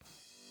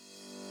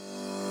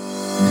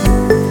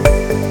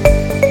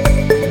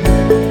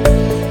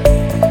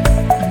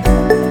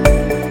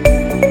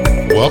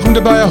Welcome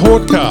to Bayer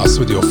Hortcast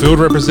with your field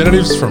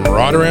representatives from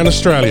right around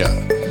Australia.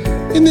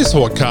 In this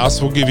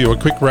Hortcast, we'll give you a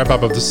quick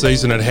wrap-up of the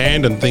season at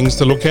hand and things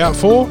to look out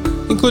for,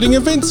 including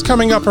events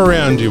coming up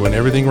around you and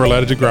everything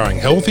related to growing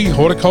healthy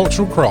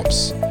horticultural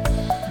crops.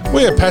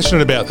 We are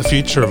passionate about the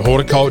future of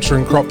horticulture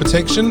and crop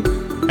protection,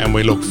 and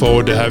we look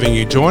forward to having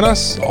you join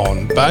us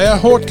on Bayer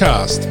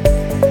Hortcast.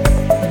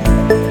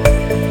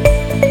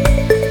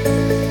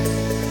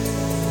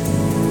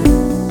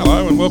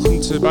 Hello and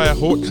welcome to Bayer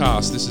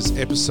Hortcast. This is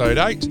episode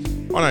 8.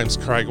 My name's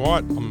Craig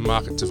White. I'm a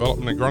market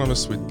development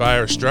agronomist with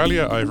Bayer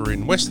Australia over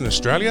in Western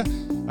Australia,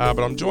 but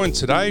I'm joined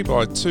today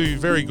by two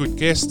very good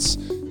guests,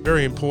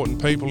 very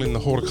important people in the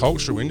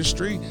horticultural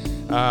industry.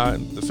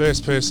 The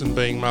first person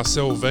being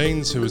Marcel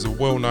Wiens, who is a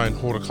well-known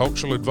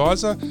horticultural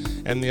advisor,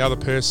 and the other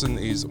person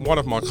is one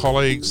of my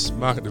colleagues,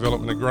 market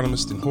development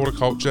agronomist in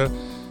horticulture,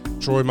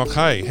 Troy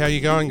Mulcahy. How are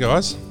you going,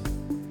 guys?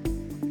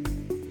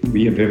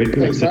 We are very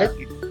good. Thanks,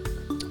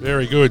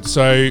 Very good.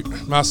 So,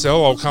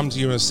 Marcel, I'll come to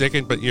you in a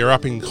second, but you're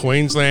up in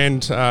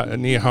Queensland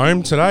near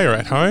home today, or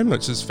at home,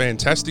 which is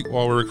fantastic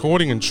while we're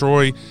recording. And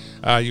Troy,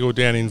 you're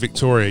down in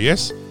Victoria,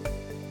 yes?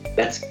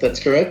 That's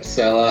correct.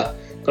 So,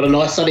 got a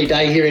nice sunny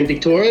day here in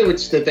Victoria,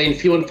 which they've been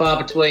few and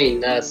far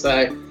between.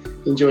 So,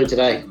 enjoy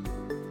today.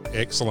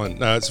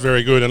 Excellent. It's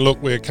very good. And look,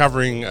 we're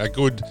covering a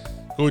good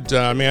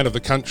amount of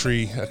the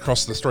country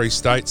across the 3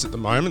 states at the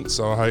moment.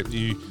 So I hope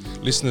you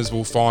listeners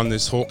will find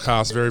this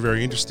Hortcast very,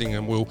 very interesting,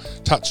 and we'll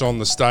touch on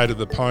the state of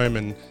the pome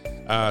and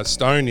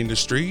stone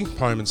industry,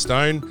 pome and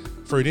stone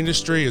fruit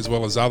industry, as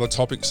well as other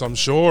topics, I'm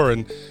sure,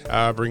 and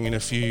bring in a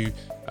few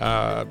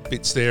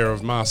bits there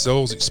of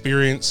Marcel's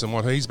experience and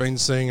what he's been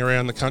seeing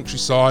around the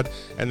countryside.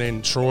 And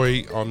then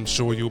Troy, I'm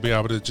sure you'll be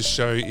able to just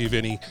show if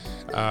any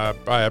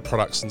Bayer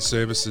products and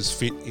services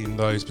fit in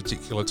those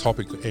particular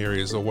topic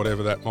areas or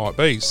whatever that might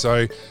be.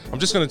 So I'm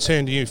just going to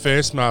turn to you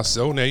first,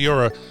 Marcel. Now,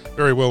 you're a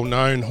very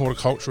well-known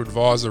horticultural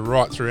advisor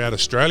right throughout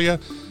Australia.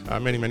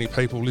 Many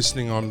people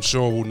listening, I'm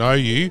sure, will know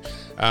you,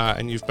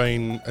 and you've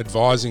been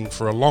advising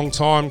for a long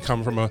time,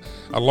 come from a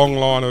long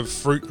line of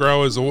fruit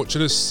growers,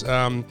 orchardists,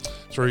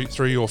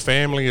 through your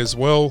family as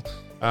well.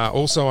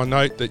 Also, I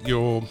note that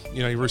you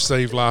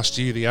received last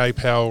year the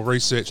APAL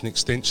Research and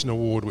Extension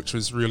Award, which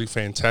was really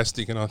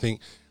fantastic, and I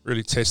think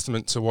really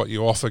testament to what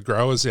you offer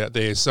growers out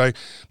there. So,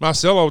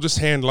 Marcel, I'll just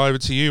hand over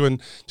to you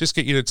and just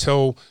get you to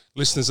tell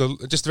listeners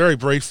just very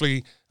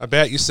briefly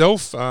about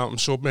yourself. I'm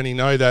sure many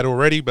know that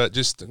already, but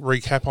just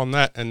recap on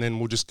that, and then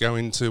we'll just go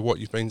into what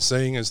you've been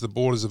seeing as the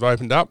borders have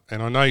opened up.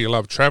 And I know you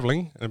love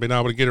travelling and have been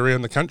able to get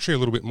around the country a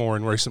little bit more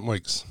in recent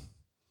weeks.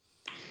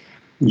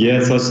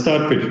 Yes, I'll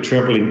start with the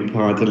traveling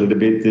part a little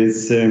bit.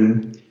 It's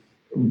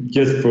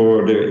just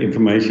for the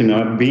information,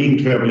 I've been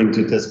traveling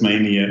to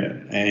Tasmania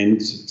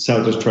and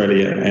South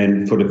Australia,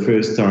 and for the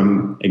first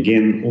time,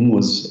 again,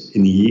 almost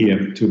in a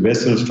year, to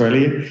Western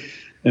Australia.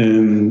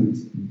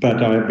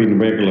 But I've been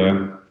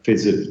regular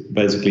visit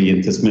basically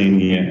in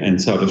Tasmania and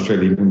South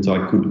Australia once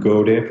I could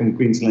go there from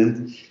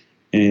Queensland.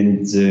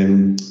 And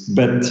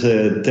but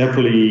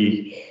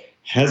definitely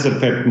has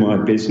affected my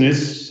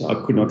business. I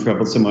could not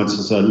travel so much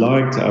as I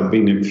liked. I've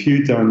been a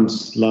few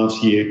times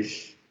last year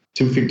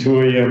to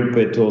Victoria,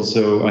 but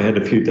also I had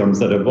a few times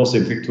that I was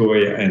in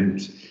Victoria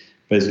and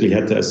basically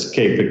had to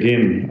escape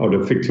again out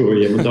of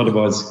Victoria, but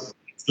otherwise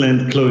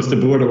Queensland closed the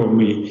border on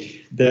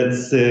me.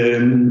 That's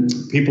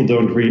people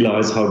don't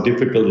realize how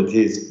difficult it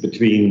is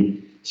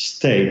between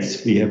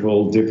states. We have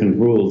all different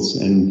rules,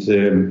 and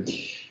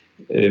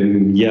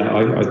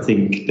I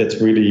think that's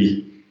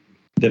really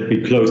that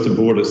we close the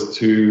borders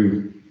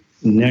to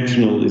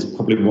national is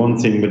probably one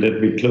thing, but that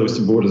we close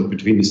the borders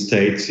between the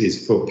states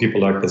is for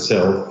people like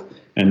myself,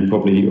 and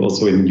probably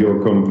also in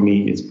your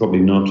company, it's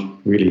probably not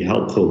really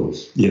helpful,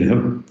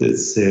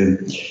 This,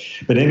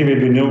 but anyway,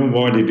 we know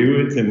why they do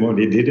it and why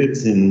they did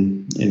it,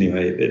 and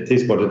anyway, it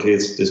is what it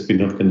is. We're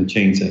not going to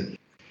change that.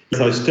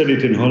 So I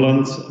studied in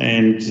Holland,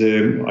 and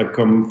I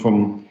come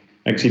from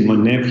actually my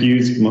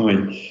nephews,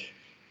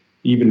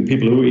 even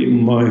people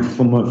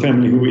from my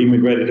family who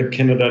immigrated to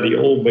Canada. They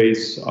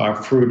always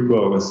are fruit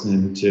growers,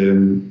 and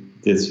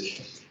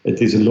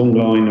it is a long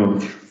line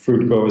of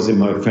fruit growers in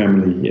my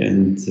family,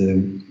 and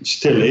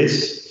still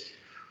is.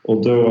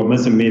 Although I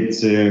must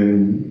admit,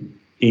 in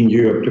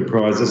Europe the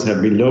prices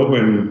have been low,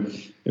 and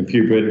a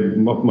few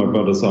of my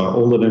brothers are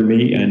older than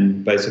me,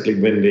 and basically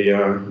when they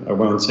are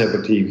around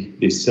 70,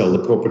 they sell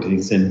the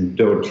properties and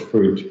they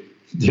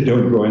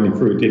don't grow any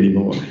fruit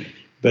anymore.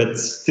 But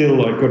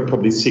still, I've got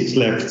probably 6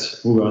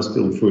 left who are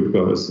still fruit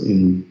growers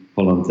in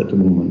Holland at the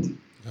moment.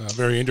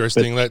 Very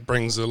interesting. That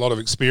brings a lot of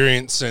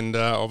experience and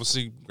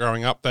obviously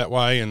growing up that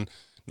way and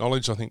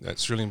knowledge. I think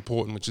that's really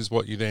important, which is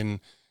what you then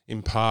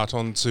impart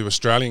onto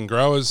Australian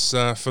growers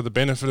for the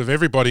benefit of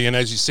everybody. And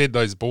as you said,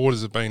 those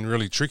borders have been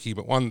really tricky.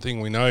 But one thing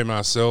we know,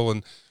 Marcel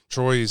and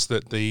Troy, is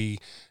that the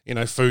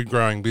food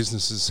growing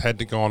businesses had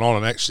to go on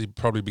and actually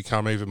probably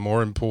become even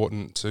more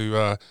important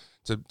to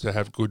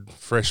have good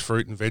fresh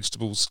fruit and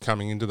vegetables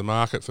coming into the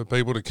market for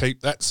people to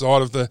keep that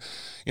side of the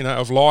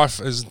of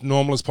life as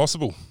normal as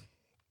possible.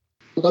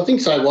 Look, I think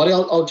so, Waddy.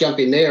 I'll jump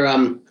in there.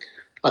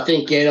 I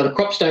think, the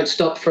crops don't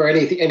stop for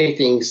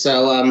anything.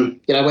 So,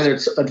 whether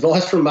it's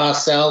advice from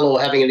Marcel or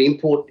having an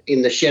input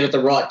in the shed at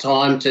the right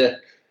time to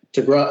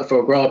grow, for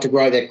a grower to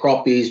grow their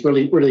crop is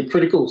really, really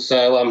critical.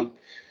 So,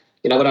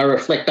 when I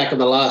reflect back on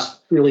the last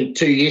really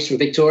 2 years from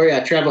Victoria,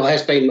 our travel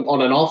has been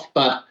on and off,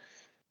 but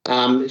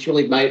it's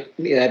really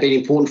been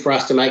important for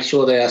us to make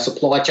sure that our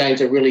supply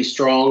chains are really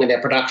strong and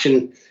our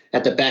production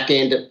at the back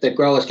end, that the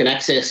growers can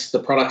access the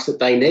products that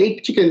they need.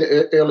 Particularly in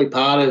the early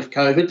part of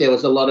COVID, there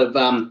was a lot of,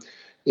 a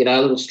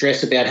little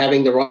stress about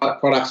having the right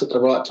products at the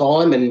right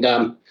time. And,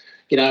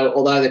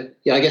 although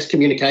I guess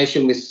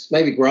communication with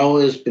maybe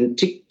growers,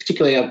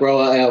 particularly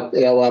our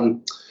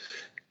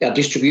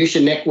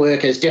distribution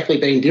network has definitely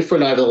been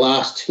different over the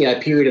last,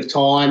 period of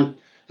time.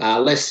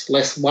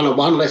 Less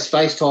one-on-one, less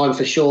FaceTime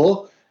for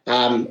sure,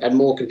 and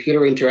more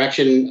computer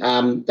interaction.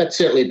 That's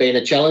certainly been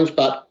a challenge,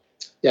 but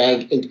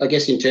I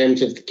guess in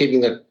terms of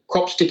keeping the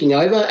crops ticking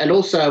over, and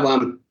also,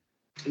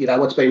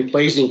 what's been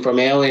pleasing from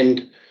our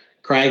end,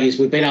 Craig, is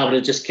we've been able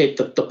to just keep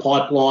the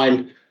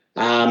pipeline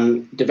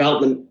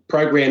development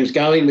programs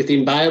going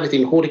within Bayer,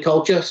 within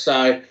horticulture.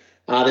 So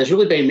there's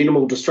really been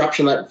minimal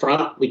disruption up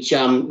front, which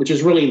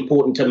is really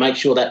important to make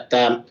sure that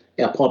our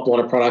pipeline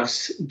of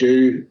products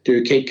do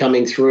keep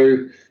coming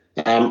through,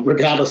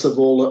 regardless of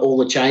all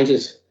the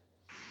changes.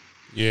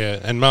 Yeah,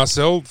 and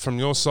Marcel, from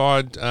your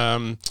side,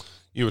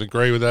 you would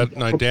agree with that,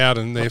 no doubt,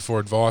 and therefore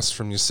advice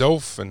from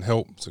yourself and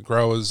help to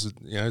growers,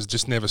 has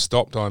just never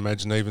stopped, I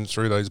imagine, even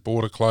through those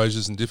border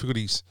closures and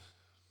difficulties.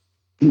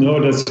 No,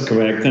 that's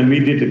correct. And we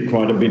did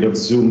quite a bit of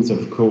Zooms,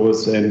 of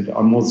course, and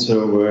I'm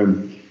also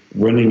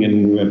running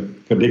a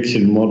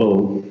prediction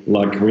model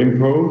like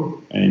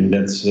RimPro, and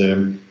that's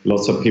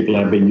lots of people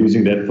have been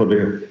using that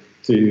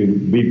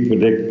we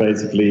predict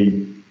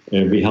basically.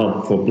 We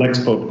help for black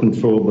spot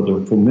control,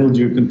 but for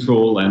mildew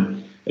control,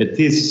 and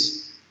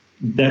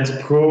that's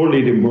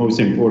probably the most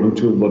important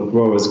tool what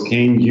growers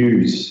can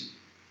use,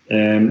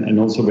 and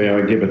also where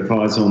I give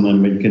advice on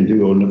and we can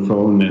do on the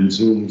phone and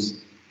Zooms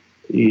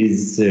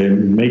is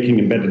making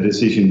a better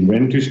decision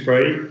when to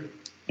spray.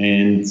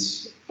 And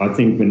I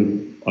think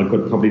when I've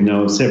got probably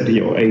now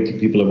 70 or 80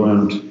 people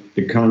around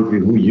the country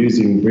who are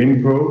using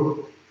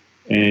RimPro,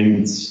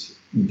 and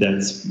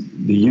that's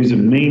the user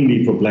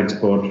mainly for black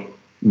spot,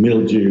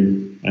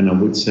 mildew, and I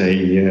would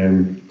say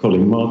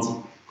calling moth.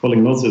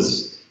 Calling moth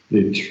is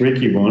the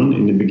tricky one.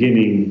 In the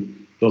beginning,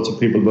 lots of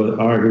people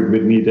argued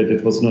with me that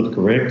it was not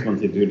correct, want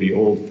to do the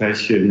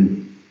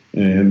old-fashioned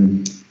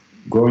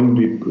growing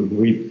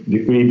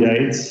degree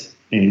dates,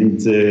 and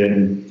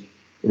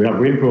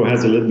RimPro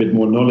has a little bit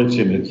more knowledge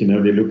in it.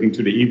 They're looking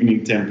to the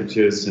evening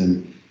temperatures,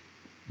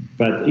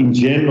 but in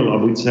general, I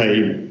would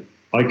say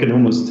I can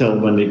almost tell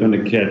when they're going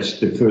to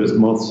catch the first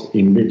moths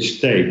in which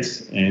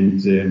states,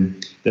 and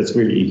that's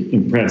really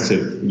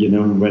impressive.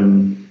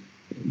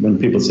 When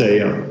people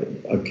say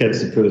I catch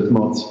the first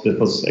moths, that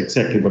was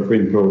exactly what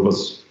RimPro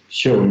was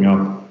showing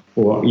up.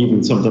 Or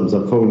even sometimes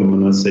I phone them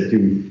and I said,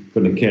 "You're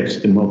going to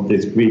catch the moth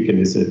this week," and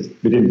they said,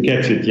 "We didn't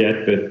catch it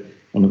yet, but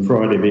on a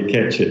Friday we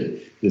catch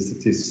it."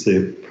 It is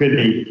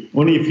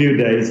only a few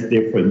days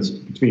difference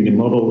between the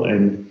model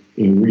and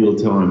in real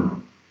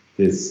time.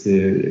 It's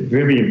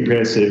very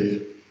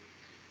impressive,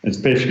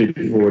 especially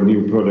for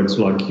new products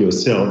like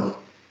yourself,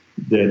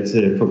 that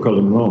for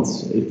culling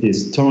moths,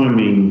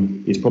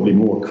 timing is probably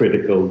more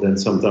critical than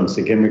sometimes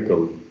the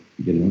chemical.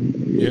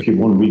 If you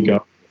 1 week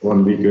up,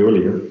 1 week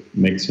earlier,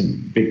 makes a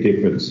big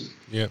difference.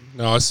 Yeah,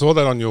 no, I saw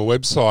that on your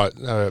website,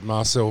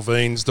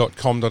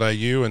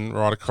 marcelveens.com.au, and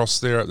right across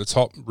there at the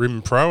top,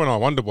 RimPro, and I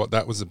wondered what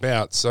that was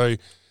about. So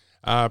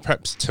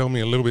perhaps tell me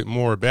a little bit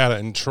more about it.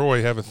 And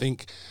Troy, have a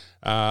think.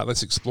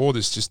 Let's explore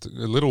this just a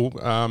little.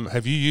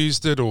 Have you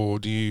used it, or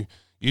do you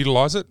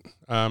utilise it?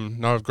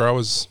 Know of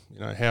growers,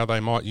 how they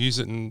might use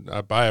it, and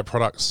Bayer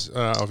products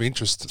of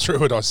interest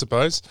through it, I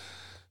suppose.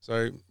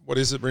 So what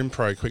is it,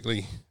 RimPro,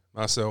 quickly,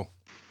 Marcel?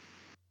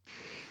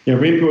 Yeah,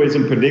 RimPro is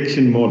a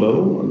prediction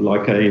model,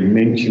 like I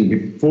mentioned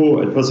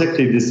before. It was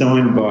actually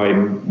designed by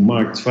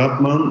Mark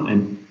Trautmann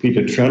and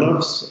Peter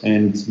Trellops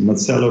and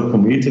Marcello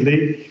from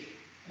Italy.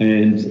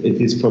 And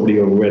it is probably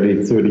already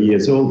 30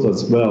 years old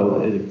as well.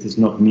 It is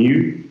not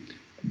new,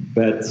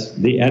 but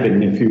they're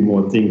adding a few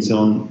more things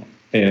on.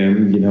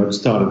 It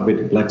started with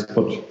a black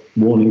spot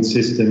warning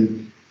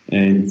system,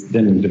 and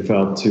then it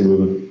developed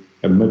to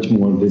a much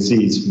more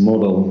disease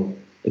model.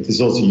 It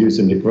is also used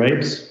in the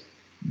grapes.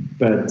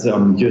 But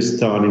I'm just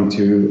starting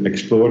to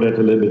explore that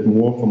a little bit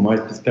more from my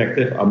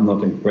perspective. I'm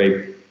not a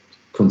grape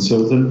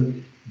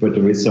consultant, but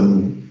there is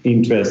some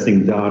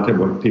interesting data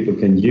what people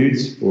can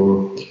use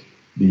for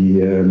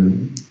the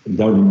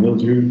downy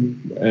mildew,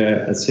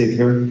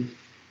 etc.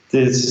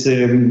 It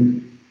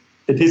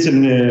is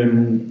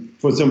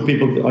for some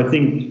people, I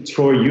think,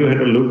 Troy, you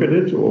had a look at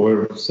it,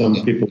 or some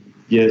people,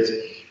 yes.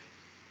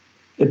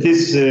 It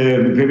is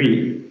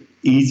very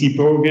easy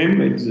program.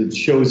 It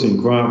shows in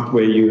graph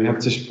where you have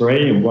to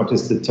spray and what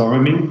is the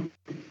timing.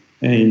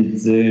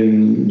 And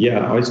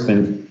I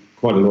spent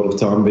quite a lot of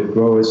time with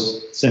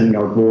growers sending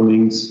out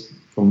warnings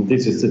from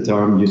this is the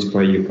time you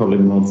spray your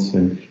calling moths.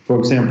 And for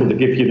example, to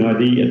give you an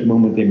idea, at the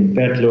moment in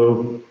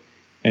Bedlow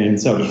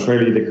and South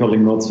Australia, the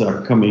calling moths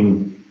are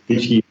coming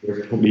this year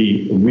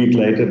probably a week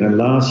later than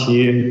last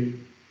year.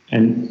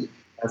 And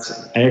that's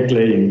egg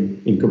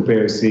laying in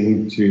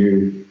comparison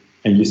to,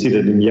 and you see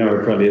that in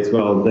Yarra Valley as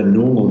well, the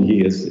normal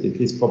years. It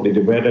is probably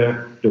the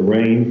weather, the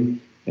rain,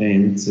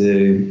 and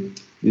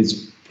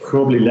it's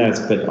probably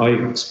less, but I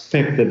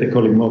expect that the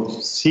calling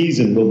moth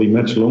season will be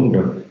much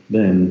longer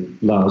than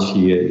last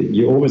year.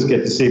 You always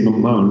get the same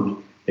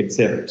amount,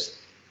 except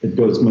it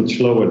goes much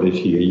slower this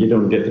year. You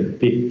don't get a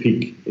big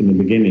peak in the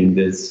beginning.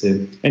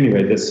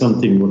 Anyway, that's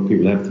something what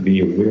people have to be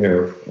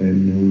aware of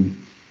and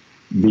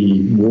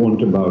be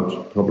warned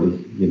about, probably.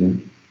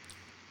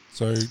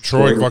 So,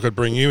 Troy, if I could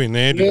bring you in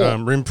there,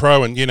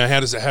 Rinpro, and how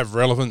does it have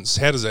relevance?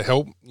 How does it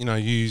help?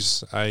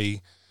 Use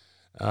an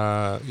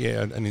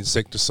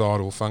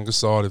insecticide or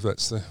fungicide if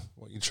that's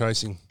what you're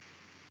chasing.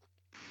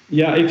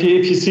 Yeah, if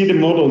you see the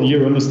model,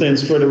 you understand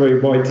straight away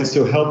why it is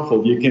so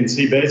helpful. You can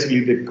see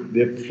basically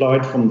the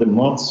flight from the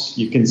moths.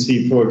 You can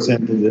see, for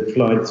example, the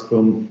flight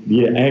from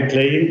the egg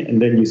laying,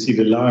 and then you see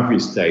the larvae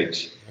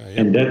stage.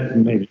 And that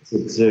makes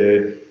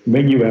it,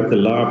 when you have the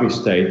larvae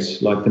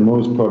stage, like the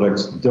most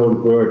products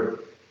don't work.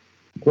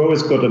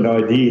 Growers got an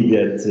idea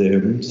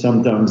that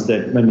sometimes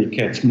that when you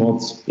catch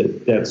moths,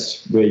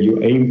 that's where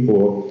you aim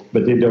for,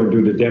 but they don't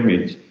do the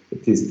damage.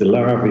 It is the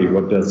larvae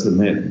what does the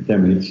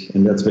damage,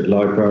 and that's with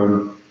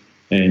Lycone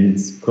and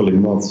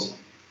calling moths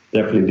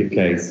definitely the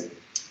case.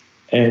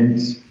 And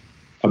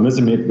I must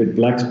admit, with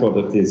black spot,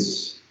 it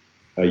is,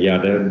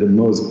 the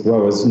most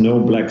growers know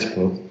black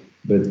spot,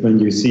 but when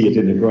you see it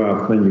in the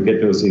graph, when you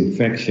get those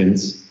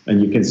infections,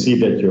 and you can see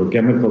that your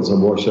chemicals are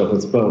washed off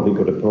as well. We've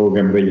got a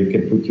program where you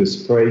can put your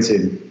sprays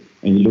in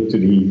and you look to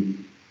the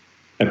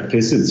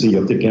efficiency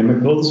of the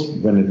chemicals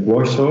when it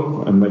washes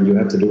off and when you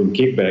have to do a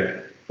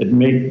kickback. It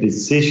makes the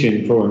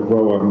decision for a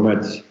grower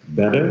much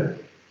better.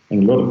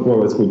 And a lot of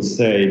growers would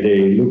say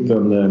they looked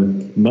on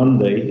the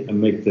Monday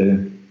and make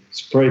the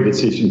spray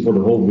decision for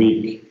the whole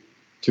week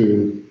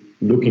to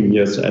looking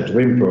just at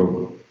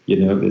Rinpro.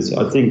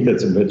 I think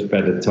that's a much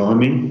better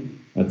timing.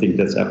 I think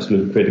that's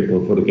absolutely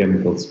critical for the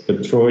chemicals.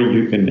 But Troy,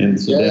 you can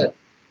answer that.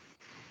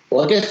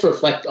 Well, I guess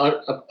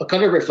I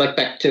kind of reflect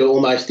back to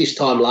almost this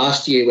time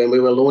last year when we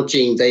were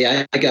launching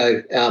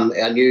Viago,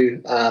 our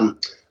new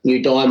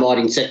diamide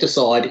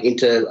insecticide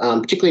into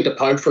particularly into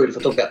pome fruit. If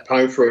I talk about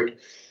pome fruit,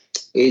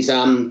 is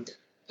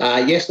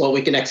yes, while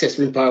we can access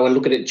Rinpro and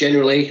look at it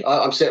generally,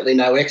 I'm certainly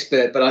no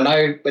expert, but I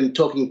know when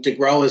talking to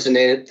growers and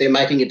they're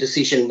making a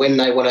decision when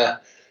they want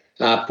to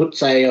put,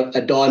 say, a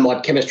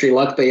diamide chemistry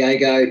like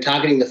Viago,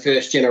 targeting the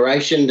first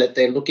generation, that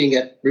they're looking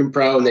at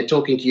Rinpro and they're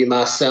talking to you,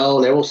 Marcel,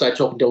 and they're also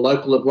talking to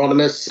local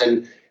agronomists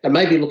and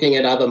maybe looking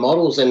at other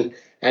models and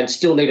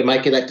still need to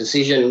make that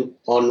decision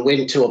on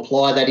when to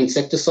apply that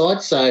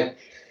insecticide. So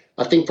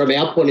I think from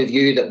our point of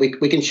view that we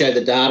can show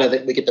the data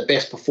that we get the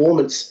best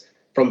performance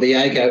from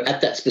Viago at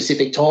that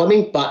specific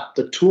timing, but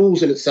the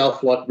tools in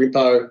itself like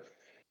Rinpro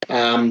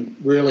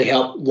really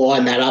help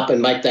line that up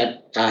and make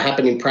that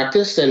happen in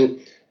practice.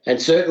 And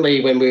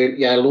certainly when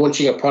we're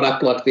launching a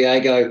product like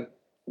Viago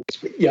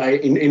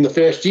in the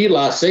first year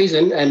last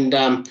season, and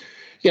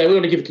we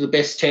want to give it the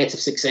best chance of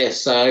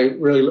success. So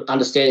really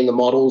understanding the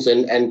models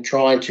and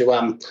trying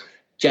to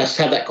just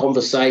have that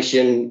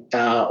conversation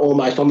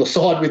almost on the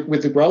side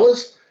with the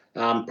growers.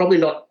 Probably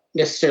not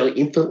necessarily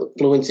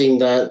influencing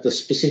the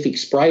specific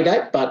spray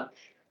date, but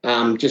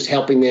just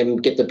helping them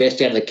get the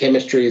best out of the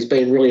chemistry has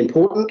been really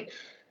important.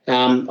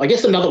 I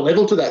guess another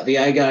level to that,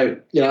 Viago,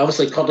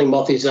 obviously codling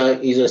moth is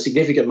a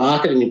significant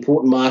market, an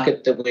important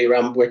market that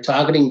we're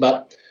targeting,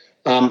 but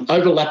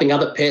overlapping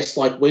other pests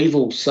like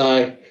weevils.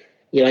 So,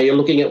 you're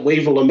looking at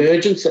weevil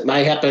emergence that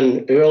may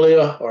happen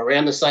earlier or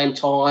around the same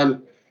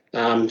time.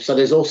 So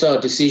there's also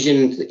a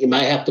decision that you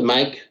may have to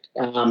make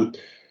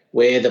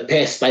where the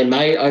pests, they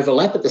may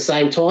overlap at the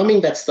same timing.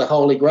 That's the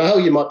holy grail.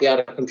 You might be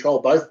able to control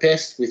both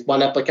pests with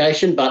one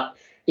application, but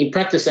in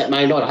practice that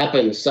may not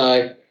happen.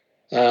 So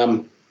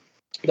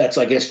that's,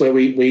 I guess, where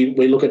we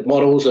look at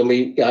models, and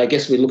we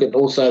look at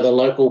also the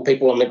local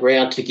people on the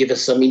ground to give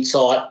us some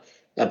insight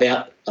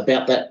about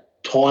that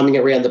timing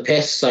around the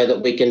pests, so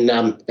that we can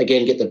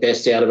again get the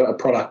best out of a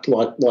product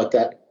like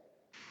that.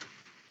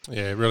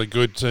 Yeah, really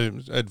good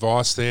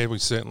advice there. We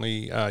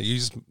certainly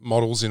use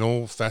models in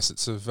all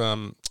facets of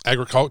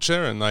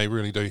agriculture, and they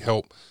really do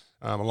help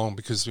along,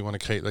 because we want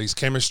to keep these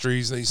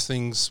chemistries, these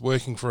things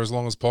working for as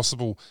long as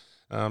possible.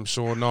 I'm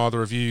sure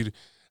neither of you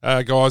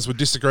guys would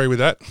disagree with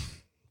that.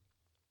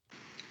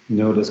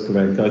 No, that's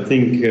correct. I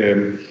think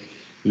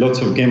lots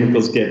of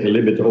chemicals get a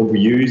little bit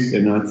overused,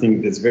 and I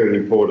think that's very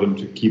important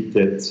to keep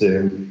that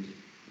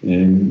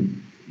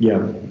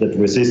that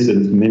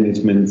resistance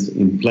management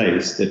in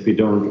place, that we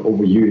don't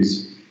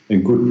overuse a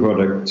good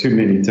product too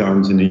many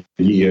times in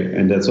a year.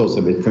 And that's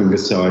also with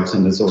fungicides,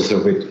 and that's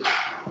also with,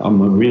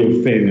 I'm a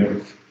real fan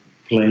of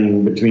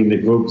playing between the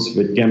groups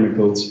with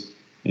chemicals.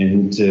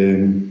 And,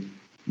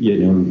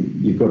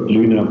 you've got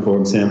Luna, for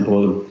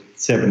example,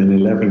 7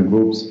 and 11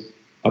 groups.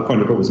 I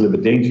find it always a little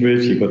bit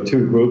dangerous. You've got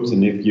two groups,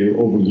 and if you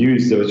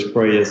overuse those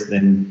sprayers,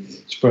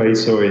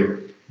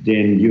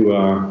 then you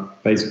are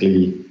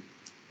basically,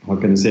 how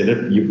can I say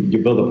that? You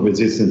build up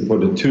resistance for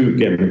the two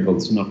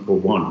chemicals, not for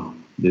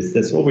one.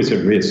 There's always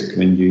a risk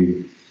when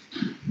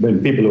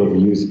people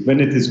overuse it. When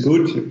it is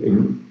good,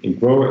 a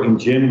grower in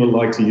general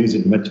likes to use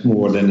it much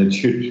more than it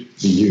should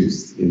be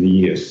used in the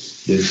year.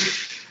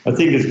 I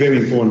think it's very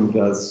important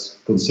as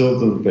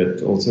consultants,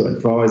 but also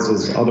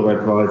other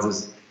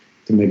advisors,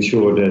 to make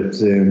sure that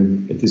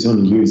it is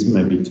only used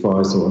maybe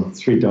twice or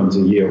 3 times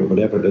a year, or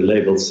whatever the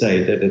labels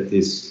say, that it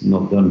is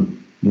not done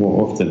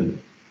more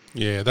often.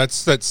 Yeah,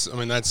 that's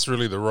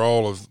really the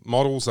role of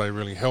models. They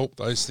really help.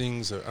 Those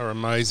things are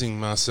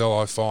amazing, Marcel.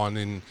 I find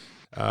in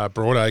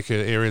Broadacre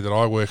area that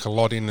I work a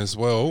lot in as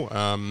well,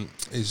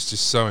 is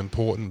just so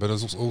important. But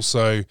it's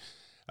also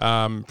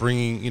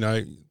bringing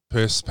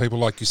people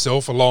like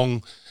yourself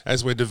along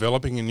as we're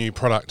developing a new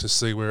product to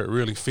see where it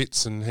really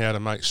fits and how to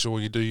make sure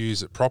you do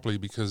use it properly,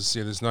 because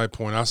there's no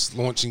point us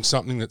launching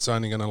something that's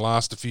only going to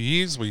last a few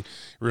years. We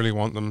really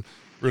want them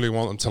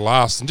to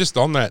last. And just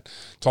on that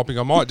topic,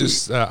 I might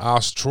just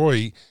ask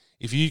Troy,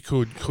 if you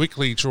could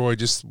quickly, Troy,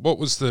 just what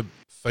was the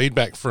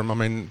feedback from,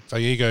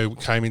 Viego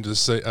came into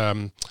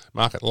the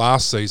market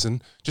last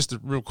season. Just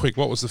real quick,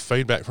 what was the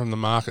feedback from the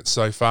market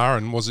so far,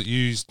 and was it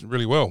used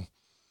really well?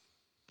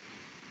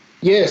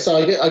 Yeah, so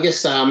I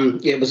guess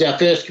it was our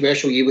first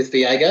commercial year with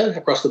Viego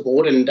across the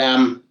board, and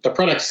the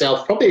product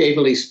itself probably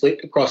evenly split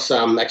across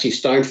actually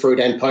stone fruit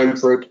and pome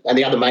fruit, and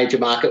the other major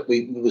market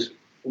we was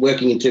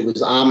working into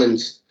was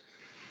almonds.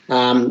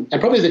 And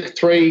probably the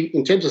three,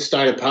 in terms of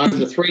stone and pome,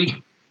 the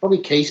three probably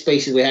key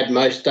species we had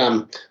most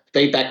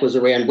feedback was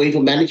around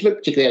weevil management,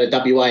 particularly out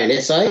of WA and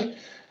SA,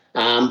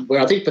 where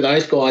I think for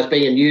those guys,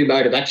 being a new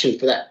mode of action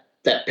for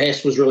that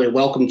pest was really a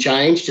welcome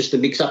change, just to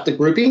mix up the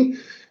grouping.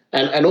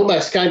 And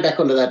almost going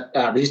back onto that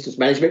resistance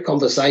management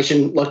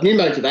conversation, like new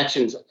modes of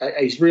actions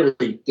is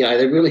really,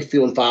 they're really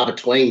few and far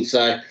between.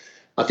 So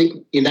I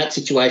think in that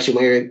situation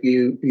where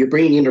you're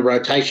bringing in a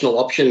rotational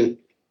option,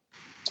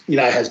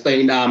 has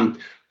been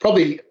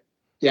probably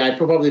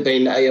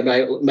been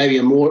maybe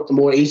a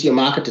more easier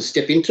market to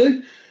step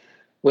into,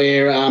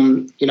 where,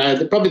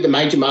 probably the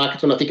major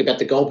markets, when I think about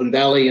the Goulburn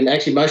Valley and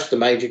actually most of the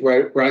major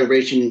growing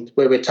regions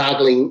where we're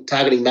targeting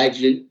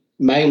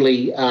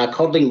mainly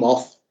codling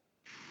moth,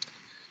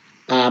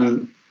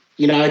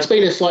 it's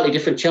been a slightly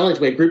different challenge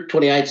where Group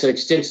 28s are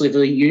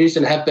extensively used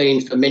and have been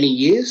for many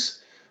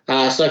years.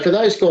 So for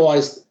those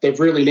guys, they've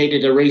really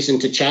needed a reason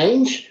to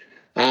change.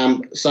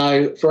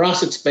 So for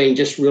us, it's been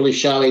just really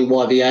showing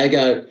why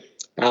Viego,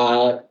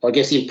 I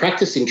guess in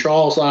practice, in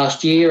trials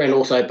last year, and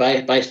also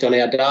based on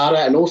our data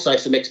and also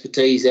some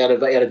expertise out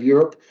of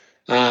Europe,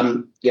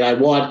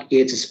 why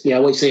it's,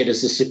 we see it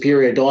as a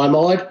superior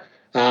diamide.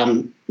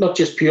 Not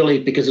just purely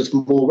because it's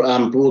more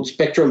broad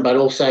spectrum, but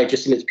also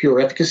just in its pure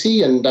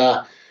efficacy. And,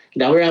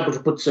 we're able to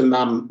put some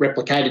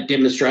replicated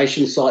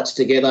demonstration sites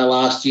together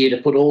last year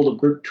to put all the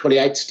Group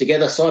 28s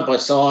together side by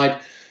side,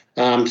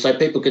 so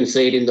people can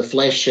see it in the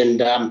flesh.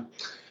 And, and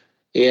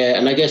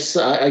I guess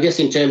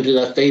in terms of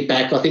the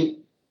feedback, I think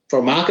for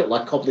a market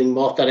like codling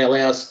moth, that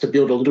allows us to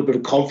build a little bit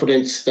of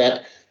confidence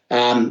that,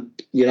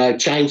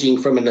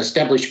 changing from an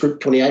established Group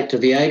 28 to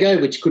Viego,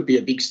 which could be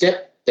a big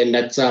step, then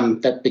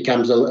that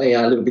becomes a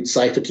little bit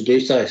safer to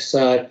do so.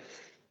 So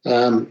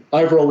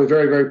overall, we're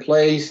very, very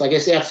pleased. I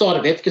guess outside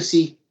of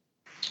efficacy,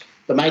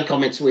 the main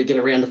comments we get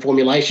around the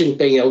formulation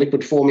being a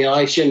liquid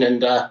formulation,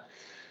 and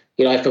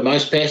for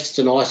most pests, it's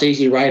a nice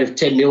easy rate of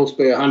 10 mils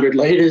per 100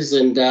 litres.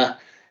 And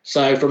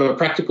so from a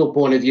practical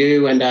point of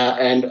view,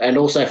 and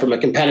also from a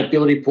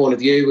compatibility point of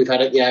view, we've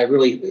had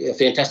really a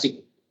fantastic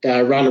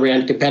run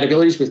around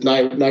compatibilities with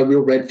no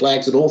real red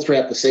flags at all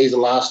throughout the season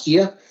last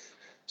year.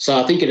 So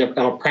I think in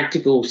a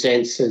practical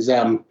sense,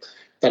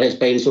 that has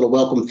been sort of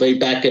welcome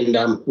feedback, and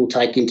we'll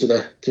take into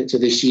to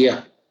this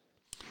year.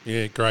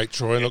 Yeah, great,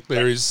 Troy. Look,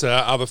 there is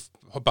other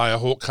Bayer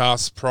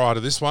Hawkcasts prior to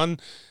this one.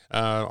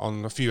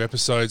 On a few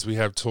episodes, we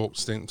have talked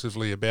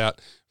extensively about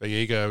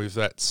Viego, if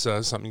that's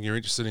something you're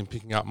interested in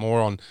picking up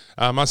more on.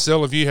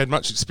 Marcel, have you had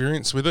much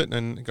experience with it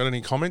and got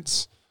any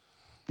comments?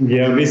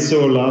 Yeah, we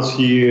saw last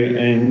year,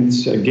 and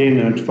again,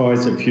 I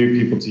advise a few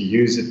people to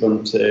use it,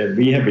 but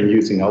we have been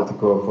using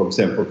Altacor, for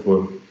example,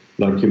 for,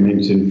 like you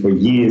mentioned, for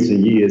years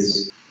and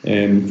years,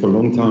 and for a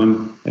long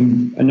time.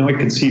 And I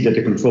can see that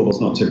the control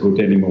was not so good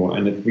anymore,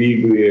 and that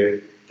we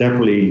were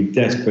definitely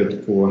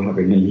desperate for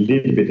having a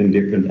little bit of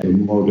different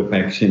mode of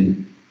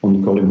action on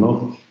the codling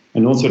moth.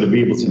 And also the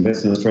weevils in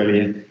Western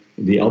Australia,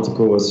 the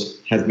Altacors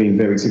has been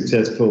very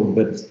successful,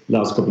 but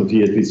last couple of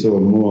years we saw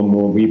more and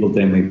more weevil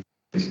damage.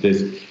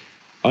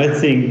 I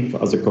think,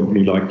 as a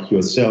company like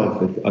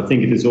yourself, I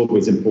think it is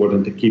always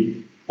important to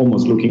keep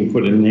almost looking for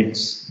the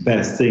next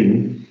best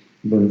thing.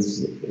 But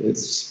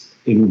it's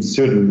in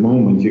certain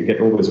moments you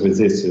get always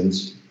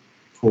resistance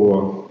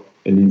for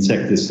an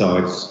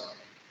insecticide.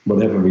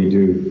 Whatever we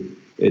do,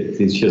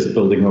 it is just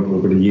building up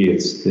over the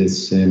years.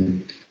 That's,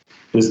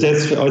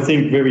 I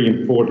think, very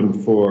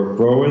important for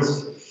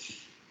growers.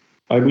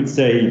 I would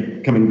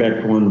say, coming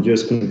back on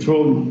just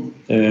control,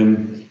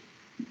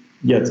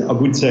 yes, I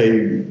would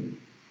say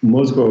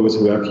most growers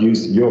who have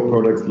used your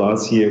product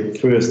last year,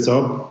 first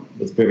up,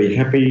 was very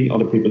happy.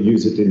 Other people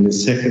use it in the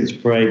second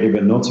spray, they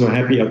were not so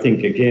happy. I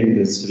think, again,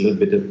 there's a little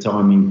bit of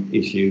timing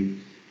issue.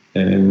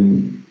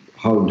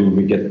 How do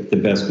we get the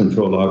best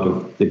control out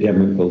of the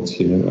chemicals?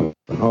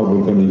 How are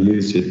we going to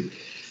use it?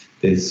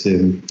 There's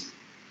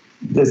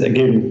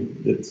again,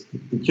 it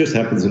just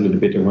happens a little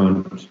bit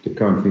around the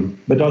country.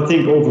 But I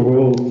think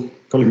overall,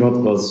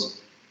 Kolymat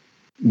was,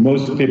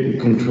 most people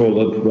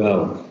control it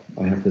well,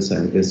 I have to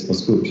say. This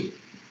was good.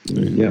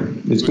 Yeah,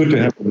 it's good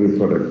to have a new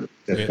product.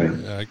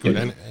 Good.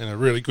 And a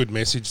really good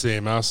message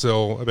there,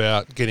 Marcel,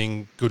 about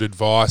getting good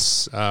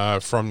advice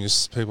from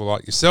people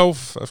like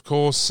yourself, of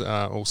course,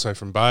 also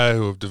from Bayer,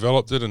 who have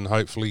developed it, and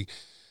hopefully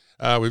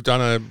we've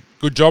done a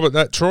good job at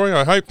that, Troy,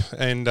 I hope,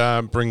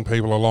 and bring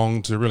people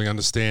along to really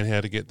understand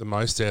how to get the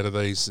most out of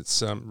these.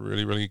 It's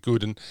really, really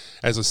good. And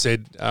as I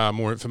said,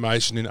 more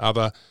information in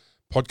other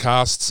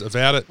podcasts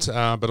about it,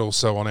 but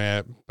also on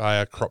our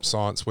Bayer Crop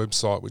Science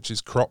website, which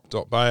is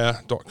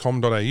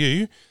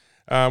crop.bayer.com.au.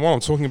 While I'm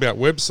talking about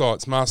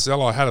websites,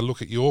 Marcel, I had a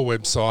look at your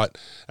website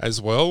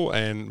as well,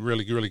 and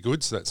really, really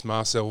good. So that's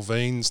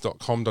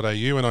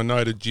marcelveens.com.au, and I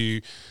noted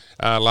you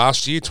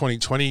last year,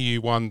 2020,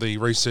 you won the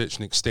Research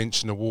and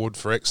Extension Award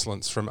for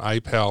Excellence from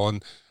APAL,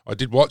 and I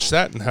did watch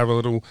that and have a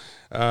little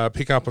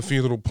pick up a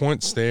few little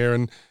points there,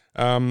 and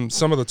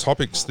some of the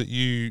topics that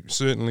you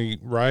certainly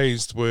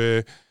raised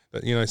were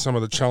some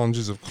of the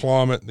challenges of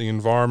climate, the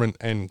environment,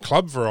 and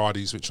club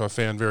varieties, which I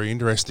found very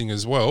interesting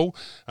as well.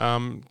 I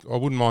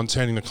wouldn't mind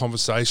turning the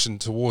conversation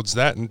towards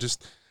that and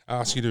just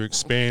ask you to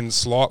expand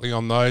slightly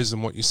on those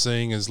and what you're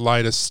seeing as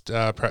latest,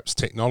 perhaps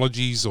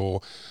technologies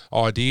or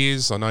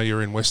ideas. I know you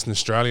were in Western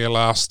Australia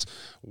last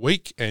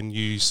week and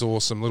you saw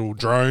some little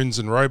drones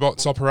and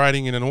robots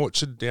operating in an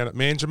orchard down at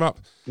Manjimup.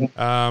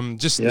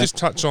 Just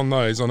touch on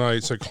those. I know,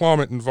 so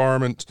climate,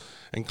 environment,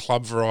 and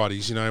club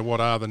varieties, what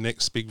are the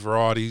next big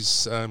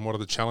varieties and what are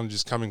the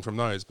challenges coming from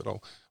those? But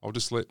I'll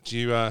just let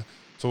you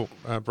talk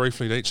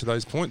briefly to each of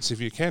those points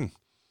if you can.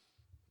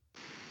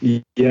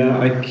 Yeah,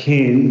 I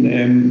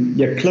can.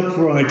 Club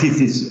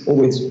varieties is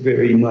always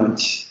very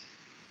much,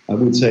 I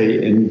would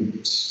say, a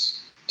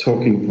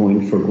talking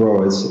point for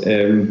growers.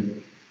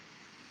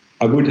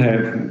 I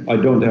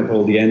don't have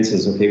all the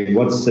answers. Okay,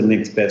 what's the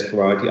next best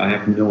variety? I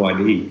have no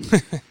idea.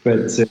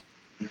 But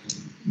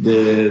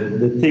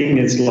the thing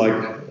is,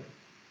 like,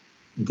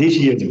 this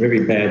year is a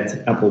very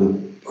bad apple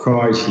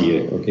price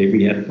year. Okay,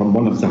 we had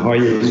one of the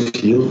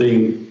highest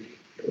yielding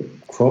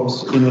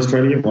crops in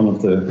Australia, one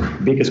of the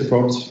biggest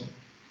crops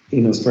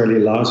in Australia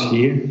last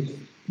year.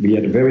 We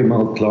had a very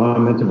mild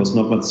climate, there was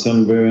not much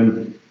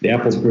sunburn, the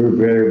apples grew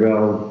very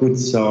well, good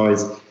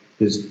size.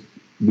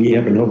 We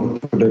have an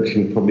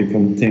overproduction probably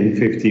from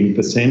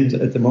 10-15%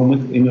 at the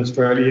moment in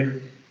Australia.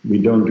 We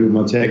don't do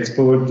much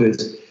export.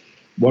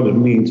 What it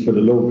means for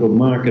the local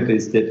market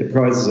is that the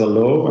prices are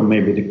low, and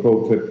maybe the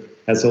COVID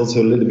has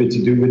also a little bit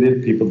to do with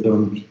it. People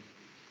don't,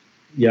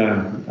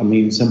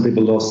 some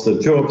people lost their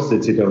jobs,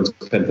 that they don't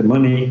spend the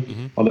money.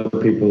 Mm-hmm. Other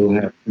people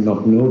have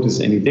not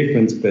noticed any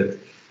difference, but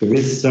there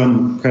is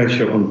some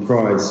pressure on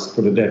price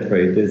for the debt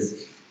rate.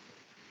 There's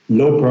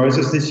low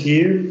prices this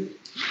year.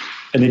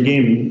 And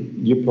again,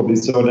 you probably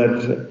saw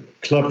that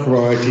club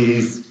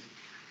varieties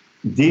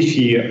this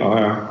year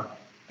are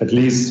at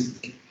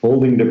least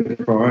holding the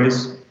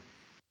price.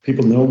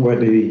 People know where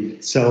they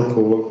sell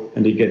for,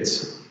 and they get,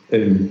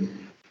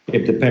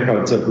 if the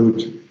packouts are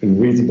good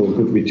and reasonable,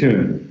 good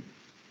return.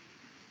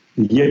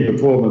 The year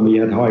before, when we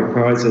had high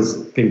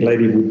prices, Pink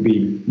Lady would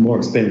be more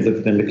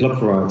expensive than the club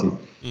variety.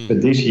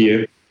 But this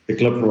year, the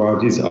club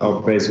varieties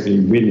are basically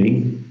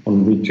winning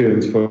on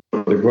returns for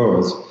the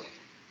growers.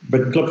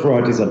 But club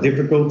varieties are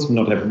difficult.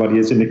 Not everybody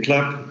is in the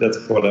club. That's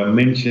what I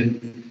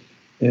mentioned.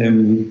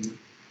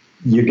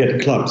 You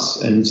get clubs,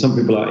 and some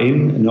people are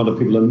in, and other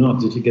people are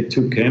not. If you get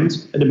two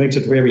camps, and it makes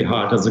it very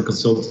hard as a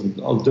consultant.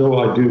 Although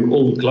I do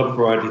all the club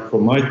varieties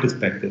from my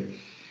perspective,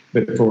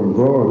 but for a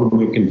grower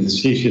who making a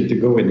decision to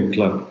go in a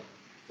club,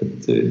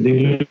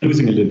 they're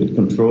losing a little bit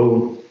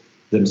control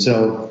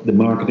themselves. The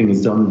marketing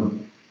is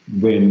done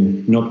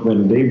not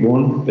when they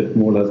want, but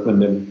more or less when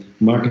the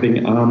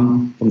marketing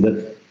arm from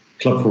that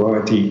club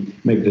variety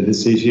make the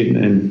decision.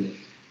 And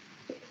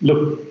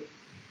look,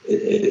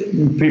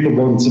 people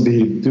want to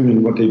be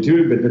doing what they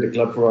do, but with a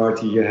club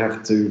variety, you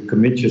have to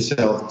commit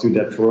yourself to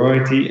that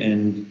variety,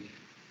 and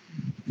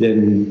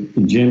then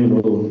in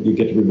general, you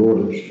get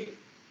rewarded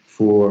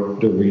for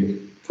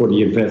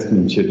the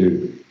investments you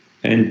do.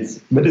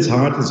 But it's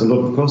hard. There's a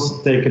lot of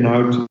costs taken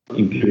out,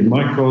 including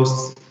my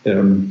costs,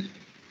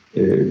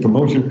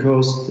 promotion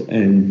costs,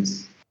 and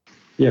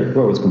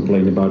growers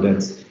complain about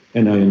that.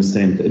 And I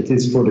understand it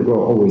is for the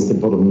grower always the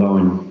bottom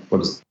line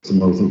what is the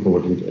most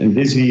important. And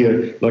this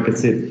year, like I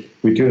said,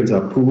 returns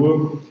are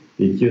poor.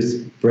 They're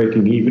just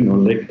breaking even or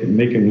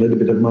making a little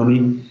bit of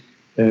money.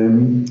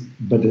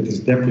 But it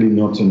is definitely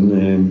not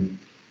a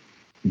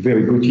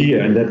very good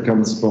year, and that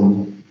comes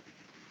from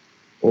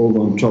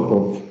all on top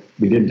of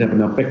We didn't have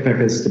enough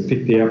backpackers to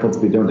pick the apples.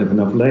 We don't have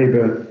enough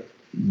labor.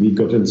 We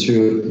got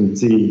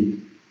uncertainty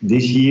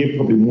this year,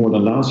 probably more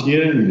than last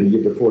year. And the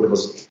year before, there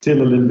was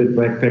still a little bit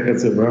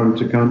backpackers around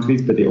the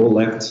countries, but they all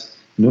left.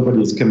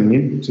 Nobody is coming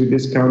into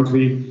this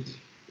country.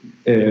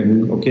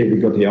 Okay, we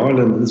got the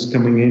islanders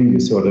coming in. We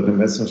saw that in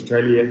Western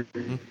Australia.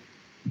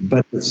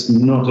 But it's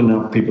not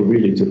enough people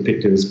really to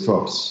pick those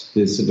crops.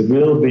 There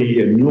will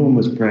be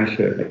enormous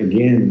pressure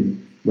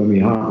again when we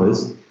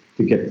harvest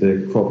to get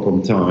the crop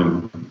on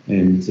time.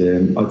 And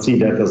I see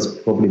that as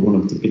probably one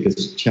of the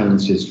biggest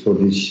challenges for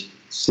this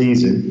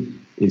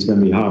season is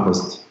when we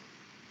harvest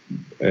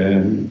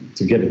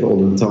to get it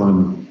all on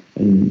time.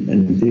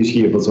 And this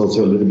year was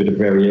also a little bit of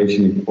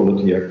variation in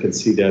quality. I can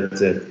see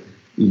that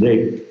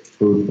late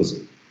fruit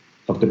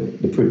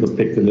the fruit was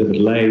picked a little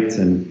bit late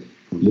and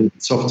a little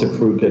softer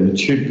fruit than it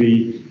should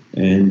be,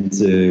 and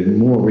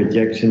more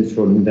rejection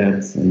from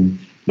that. And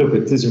look,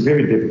 it is a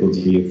very difficult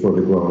year for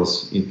the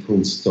growers in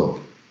full stop,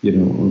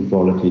 on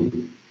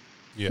quality.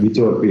 Yeah. We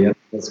thought we had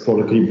less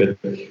quality, but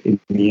in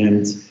the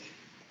end,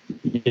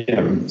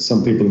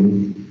 some people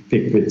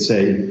picked with,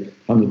 say,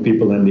 100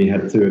 people and they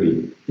had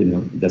 30.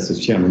 That's a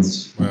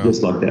challenge,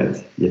 just like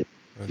that. Yeah.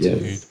 That's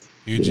a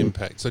huge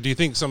impact. So do you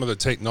think some of the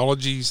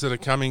technologies that are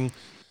coming,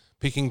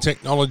 picking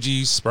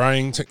technologies,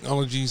 spraying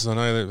technologies, I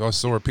know that I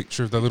saw a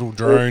picture of the little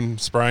drone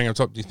spraying on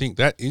top. Do you think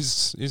that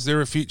is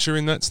there a future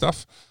in that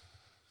stuff?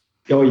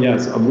 Oh,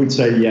 yes, I would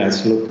say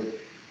yes. Look,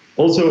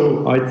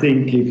 also, I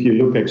think if you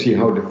look actually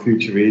how the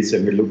future is,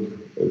 and we look,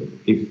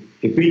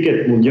 if we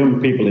get more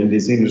young people in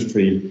this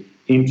industry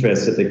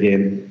interested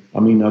again,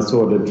 I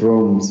saw the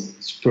drones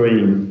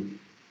spraying.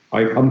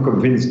 I'm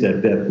convinced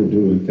that will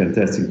do a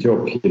fantastic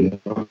job,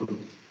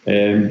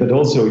 but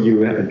also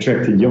you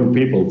attracting young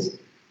people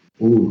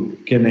who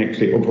can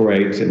actually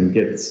operate and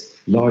get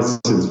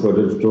license for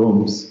those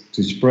drones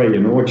to spray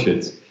in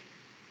orchards.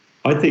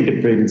 I think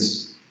it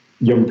brings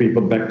young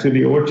people back to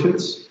the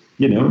orchards.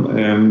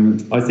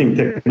 I think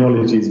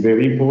technology is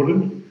very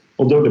important,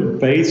 although the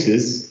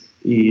basis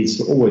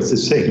is always the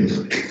same.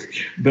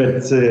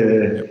 But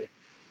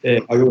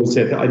I always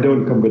said I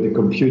don't come with a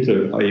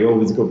computer. I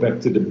always go back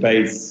to the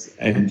base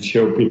and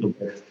show people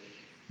that.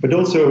 But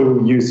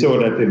also you saw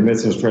that in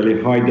Western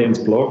Australia, high dense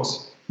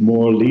blocks,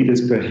 more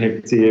litres per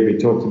hectare, we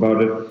talked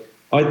about it.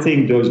 I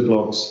think those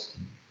blocks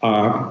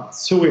are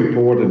so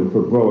important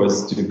for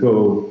growers to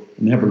go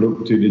and have a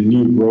look to the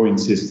new growing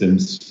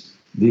systems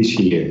this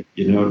year.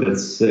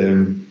 That's,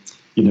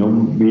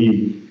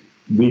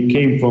 we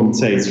came from,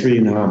 say,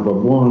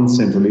 3.5/1,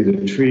 Central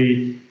Leader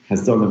 3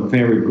 has done a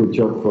very good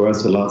job for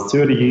us the last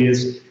 30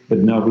 years, but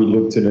now we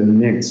look to the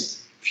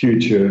next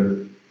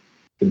future,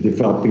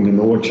 developing an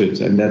orchard,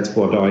 and that's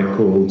what I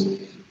called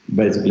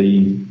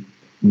basically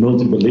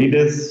multiple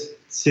leaders,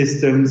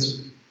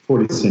 systems,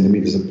 40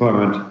 centimeters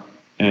apart,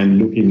 and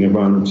looking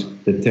around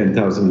the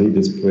 10,000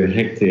 liters per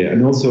hectare.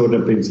 And also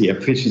that brings the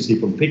efficiency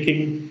from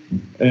picking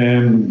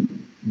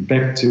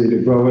back to the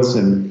growers,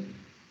 and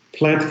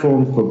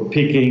platform for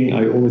picking.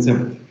 I always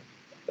have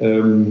a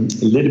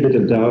little bit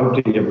of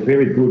doubt. They are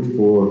very good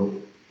for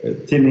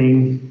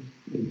thinning,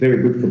 very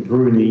good for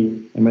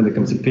pruning, and when it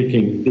comes to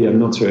picking, they are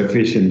not so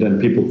efficient than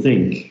people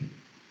think.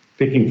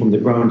 Picking from the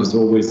ground is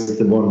always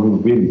the one who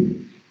wins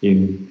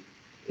in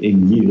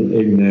yield,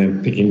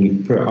 in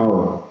picking per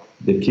hour,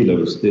 the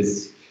kilos.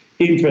 This,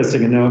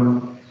 interesting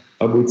enough,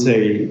 I would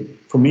say,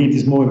 for me, it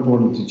is more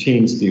important to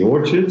change the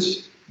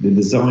orchards, the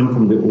design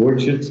from the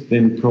orchards,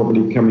 than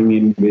probably coming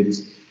in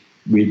with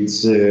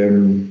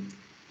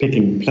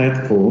picking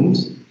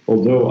platforms.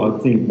 Although I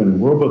think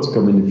when robots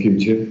come in the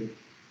future,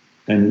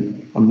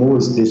 and I'm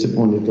always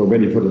disappointed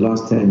already for the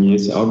last 10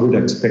 years, I would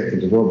have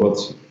expected the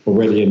robots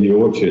already in the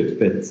orchard,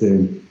 but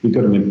we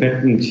got them in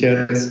packing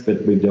sheds,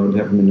 but we don't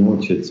have them in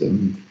orchards. So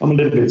I'm a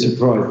little bit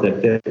surprised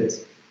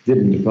that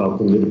didn't develop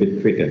a little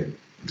bit quicker.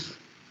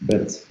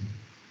 But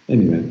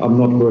anyway, I'm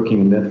not working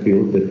in that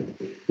field, but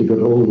we've got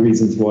all the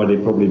reasons why they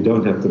probably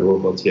don't have the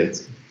robots yet.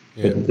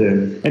 Yeah. But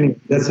anyway,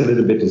 that's a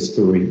little bit of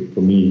story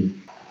for me.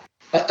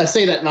 I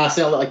see that,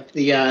 Marcel, like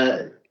the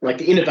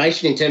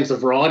innovation in terms of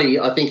variety,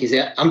 I think is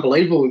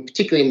unbelievable,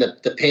 particularly in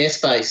the pear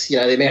space.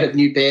 The amount of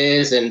new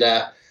pears and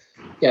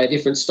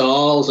different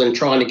styles, and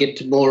trying to get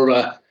to more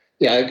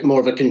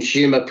of a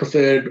consumer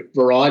preferred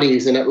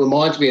varieties. And it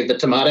reminds me of the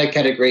tomato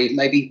category,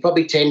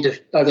 probably 10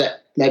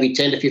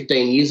 to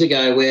 15 years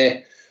ago,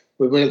 where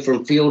we went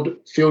from field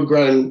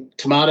grown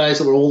tomatoes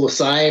that were all the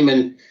same,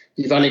 and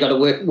you've only got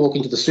to walk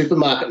into the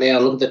supermarket now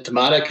and look at the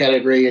tomato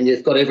category, and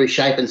you've got every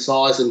shape and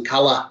size and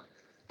colour.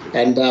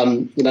 And,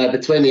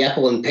 between the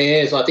apple and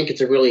pears, I think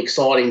it's a really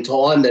exciting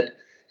time that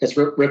it's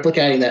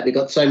replicating that. We've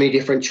got so many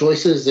different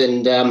choices,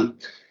 and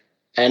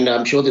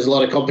I'm sure there's a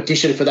lot of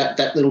competition for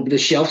that little bit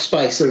of shelf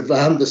space of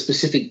the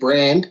specific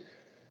brand.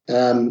 I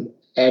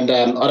don't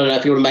know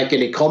if you want to make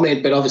any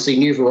comment, but obviously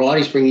new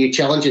varieties bring new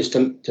challenges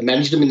to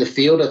manage them in the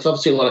field. It's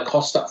obviously a lot of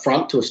cost up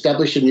front to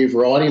establish a new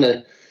variety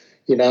and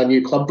a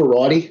new club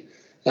variety.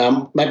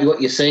 Maybe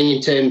what you're seeing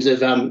in terms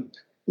of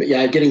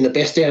getting the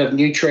best out of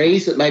new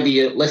trees that maybe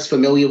you're less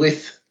familiar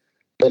with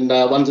than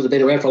ones that have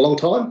been around for a long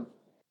time?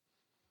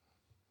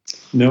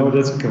 No,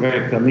 that's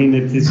correct. I mean,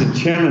 it is a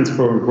challenge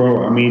for a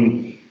grower. I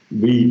mean,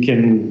 we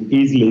can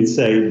easily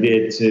say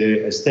that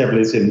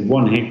establishing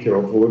 1 hectare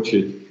of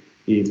orchard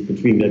is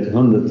between that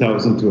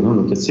 $100,000 to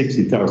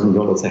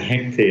 $160,000 a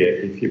hectare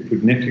if you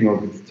put netting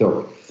over the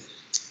top.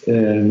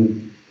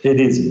 It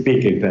is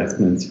big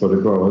investments for the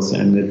growers,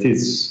 and it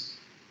is.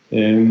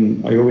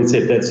 I always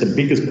say that's the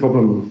biggest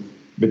problem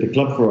with the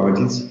club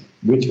varieties.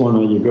 Which one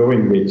are you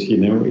going with? You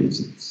know,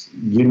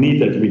 you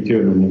need that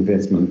return on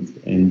investment,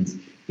 and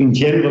in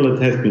general,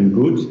 it has been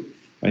good.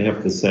 I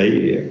have to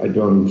say, I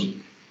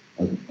don't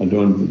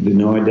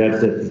deny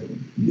that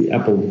the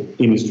apple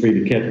industry,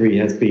 the category,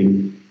 has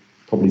been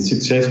probably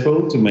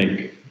successful to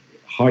make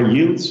high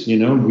yields. You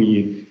know,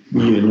 we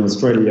in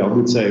Australia, I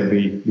would say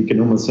we can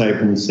almost say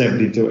from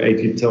 70 to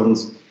 80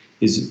 tons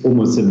is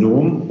almost a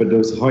norm. But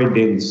those high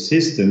dense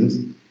systems,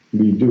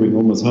 we're doing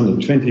almost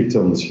 120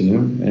 tons. You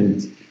know,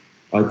 and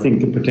I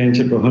think the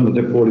potential for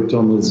 140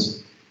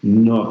 tons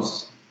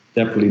is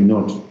definitely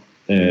not.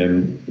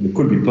 It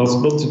could be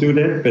possible to do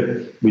that, but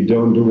we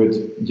don't do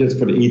it just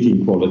for the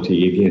eating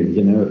quality again.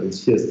 You know,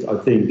 it's just, I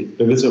think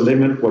there is a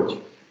limit what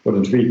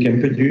a tree can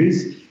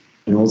produce,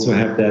 and also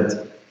have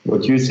that,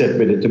 what you said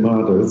with the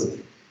tomatoes,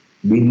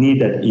 we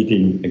need that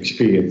eating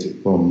experience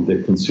from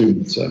the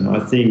consumers. And I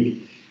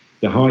think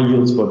the high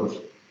yields,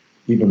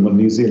 even when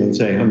New Zealand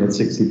say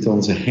 160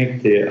 tons a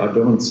hectare, I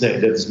don't say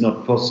that is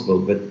not possible,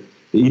 but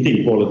the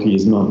eating quality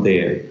is not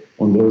there.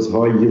 On those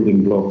high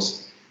yielding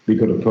blocks, we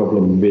got a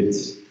problem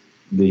with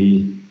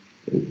the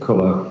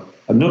colour,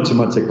 not so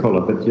much the colour,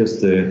 but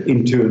just the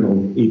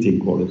internal eating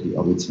quality,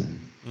 I would say.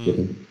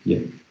 Yeah.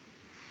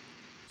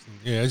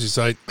 Yeah, as you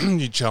say,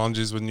 new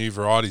challenges with new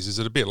varieties. Is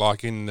it a bit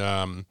like in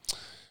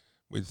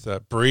with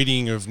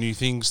breeding of new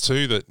things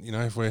too? That, you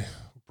know, if we're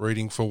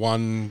breeding for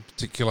one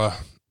particular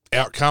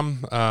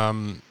outcome, are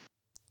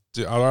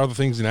there other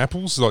things in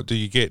apples? Like, do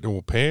you get,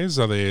 or pears?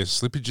 Are there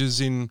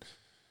slippages in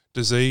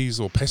disease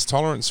or pest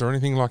tolerance or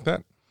anything like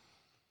that?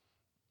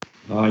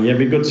 Yeah,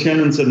 we got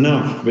challenged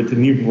enough with the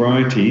new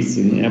varieties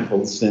in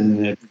apples,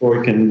 and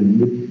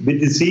with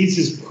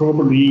diseases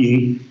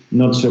probably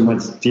not so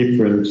much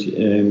different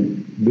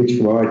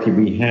which variety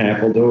we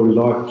have, although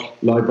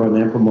light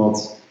brown apple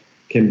moths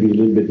can be a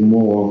little bit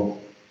more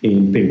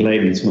in pink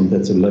ladies one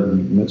that's a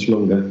much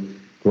longer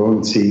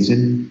growing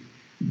season.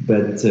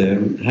 But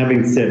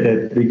having said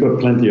that, we got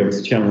plenty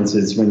of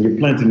challenges when you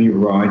plant a new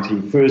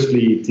variety.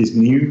 Firstly, it is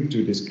new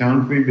to this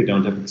country, we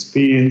don't have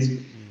experience.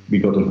 We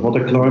got a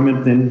hotter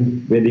climate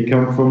than where they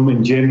come from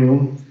in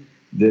general.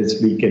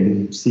 We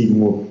can see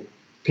more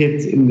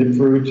pit in the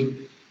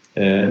fruit.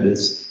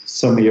 There's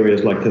some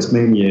areas like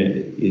Tasmania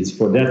is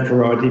for that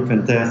variety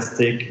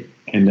fantastic,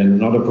 and then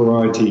another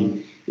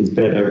variety is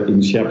better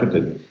in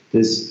Shepparton.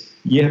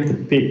 You have to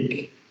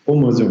pick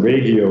almost a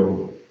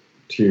ratio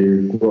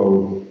to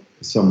grow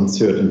some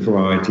certain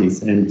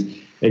varieties. And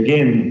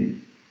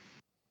again,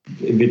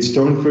 with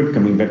stone fruit,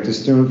 coming back to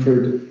stone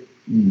fruit,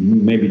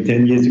 maybe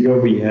 10 years ago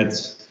we had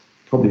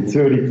probably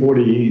 30,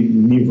 40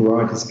 new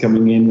varieties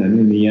coming in, and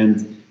in the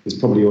end, there's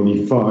probably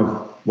only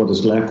 5 what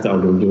is left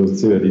out of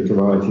those 30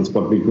 varieties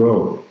what we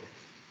grow.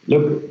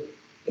 Look,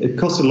 it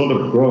costs a lot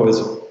of growers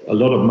a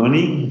lot of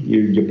money.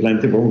 You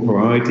plant the wrong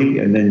variety,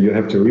 and then you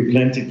have to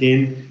replant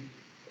again.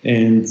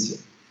 And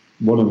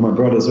one of my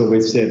brothers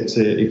always said,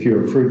 if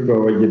you're a fruit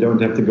grower, you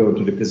don't have to go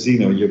to the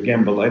casino, you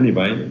gamble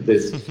anyway.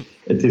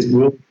 It is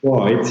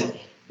worldwide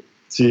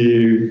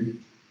to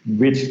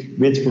which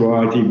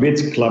variety,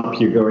 which club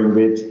you're going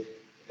with.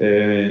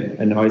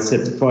 And I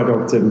said quite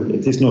often,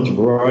 it is not a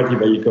variety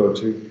where you go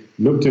to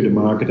look to the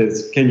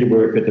marketers, can you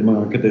work with the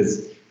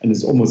marketers, and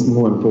it's almost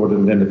more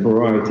important than the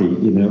variety,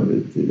 you know.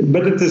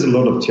 But it is a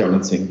lot of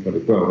challenging for the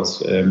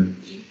growers.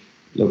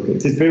 Look,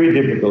 it is very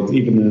difficult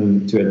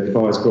even to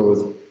advise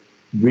growers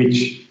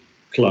which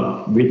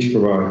club, which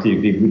variety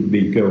we would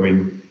be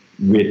going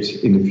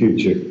with in the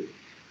future.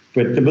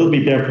 But there will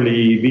be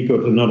definitely, we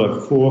got another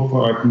 4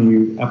 or 5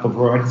 new apple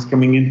varieties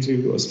coming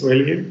into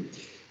Australia.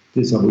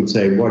 This, I would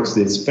say, watch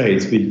this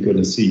space. We're going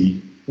to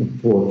see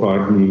 4 or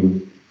 5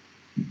 new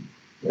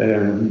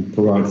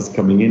varieties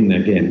coming in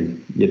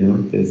again. You know,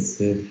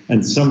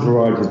 and some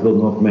varieties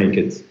will not make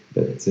it.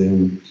 But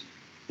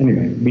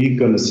anyway, we're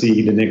going to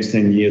see the next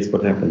 10 years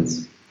what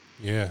happens.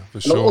 Yeah, for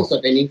sure. I've also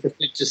been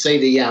interested to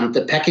see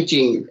the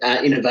packaging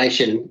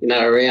innovation. You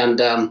know, around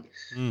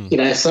you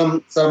know,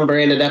 some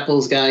branded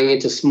apples going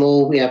into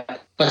small, you know,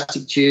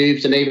 plastic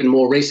tubes, and even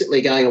more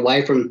recently going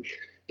away from,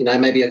 you know,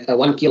 maybe a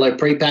 1 kilo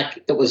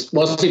pre-pack that was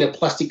in a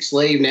plastic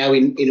sleeve, now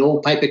in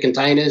all paper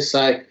containers.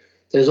 So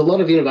there's a lot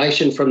of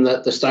innovation from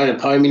the stone and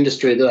pome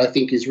industry that I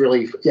think is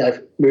really, you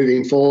know,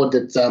 moving forward.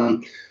 That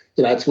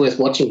you know, it's worth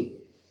watching.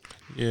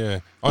 Yeah,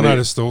 I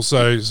noticed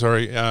also.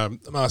 Sorry,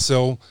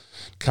 Marcel,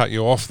 cut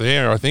you off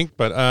there, I think,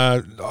 but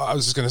I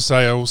was just going to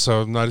say I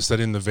also noticed that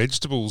in the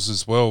vegetables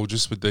as well,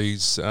 just with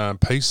these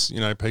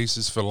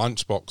pieces for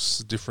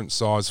lunchbox, different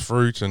size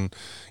fruit and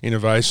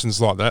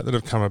innovations like that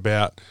have come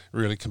about,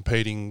 really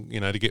competing, you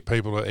know, to get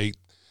people to eat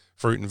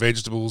fruit and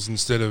vegetables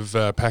instead of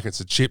packets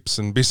of chips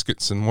and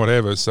biscuits and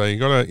whatever. So you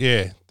got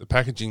to, the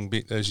packaging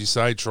bit, as you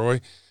say, Troy,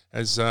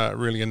 is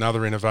really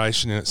another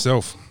innovation in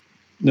itself.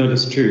 No,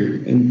 that's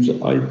true. And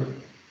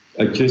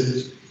I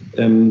just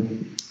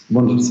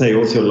wanted to say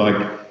also, like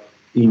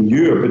in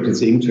Europe, it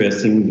is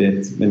interesting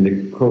that when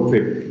the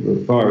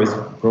COVID virus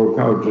broke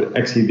out,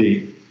 actually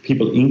the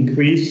people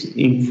increased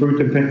in fruit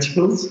and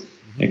vegetables,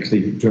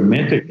 actually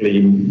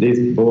dramatically.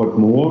 They bought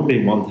more,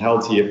 they want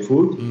healthier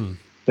food.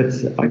 But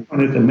I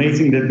found it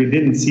amazing that we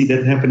didn't see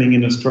that happening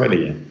in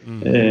Australia.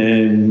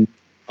 And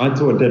I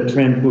thought that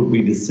trend would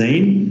be the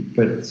same,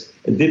 but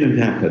it didn't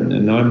happen.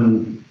 And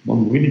I'm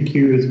really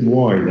curious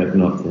why that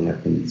not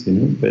happens, you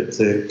know. But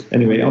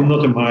anyway, I'm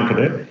not a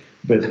marketer,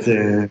 but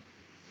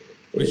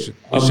we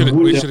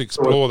should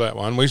explore that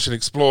one. We should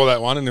explore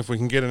that one, and if we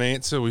can get an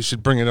answer, we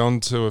should bring it on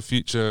to a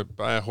future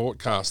Bayer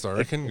Hortcast, I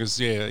reckon, because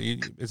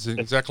it's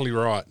exactly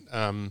right.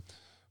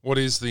 What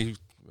is the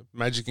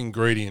magic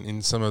ingredient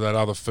in some of that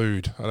other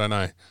food? I don't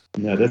know.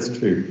 No, that's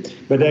true.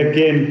 But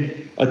again,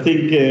 I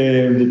think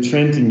the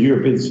trend in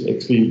Europe is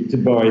actually to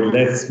buy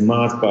less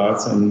Mars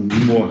bars and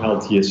more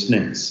healthier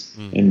snacks,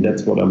 and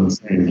that's what I'm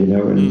saying. You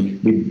know,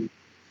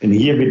 and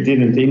here we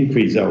didn't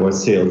increase our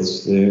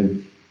sales,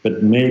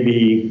 but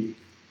maybe.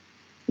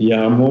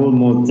 Yeah, I'm more and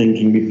more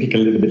thinking we pick a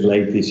little bit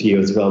late this year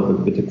as well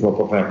with the crop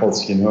of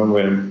apples, you know,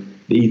 where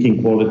the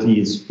eating quality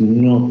is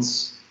not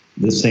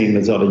the same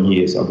as other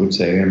years, I would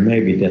say. And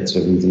maybe that's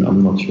the reason,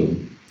 I'm not sure.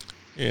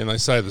 Yeah, and they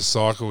say the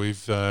cycle,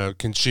 if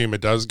consumer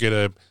does get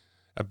a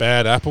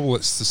bad apple,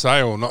 let's to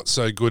say, or not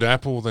so good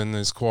apple, then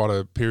there's quite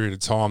a period of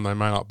time they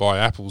may not buy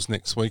apples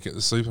next week at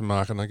the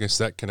supermarket, and I guess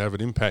that can have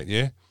an impact,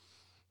 yeah?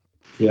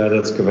 Yeah,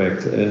 that's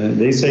correct.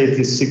 They say it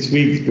is 6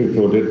 weeks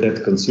before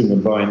that consumer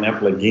buy an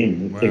apple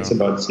again. It takes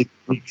about 6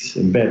 weeks.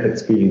 A bad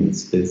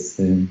experience. Let's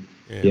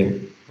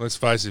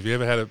face it. Have you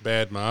ever had a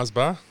bad Mars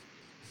bar?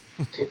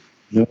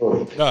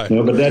 No.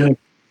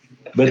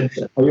 But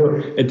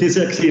it is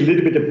actually a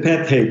little bit of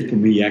pet hate for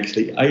me.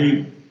 Actually,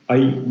 I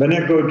when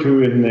I go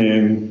to a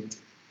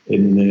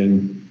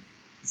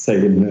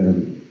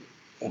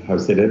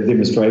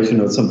demonstration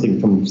or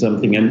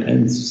something,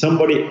 and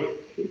somebody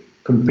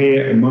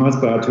compare a Mars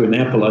bar to an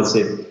apple, I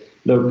said,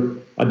 look,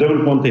 I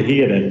don't want to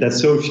hear that. That's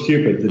so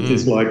stupid. It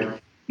is like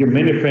you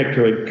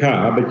manufacture a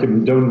car, but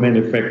you don't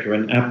manufacture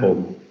an apple.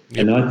 Yep.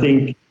 And I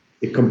think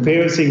the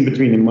comparison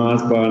between a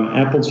Mars bar and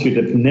apple should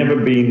have never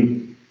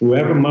been,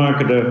 whoever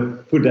marketer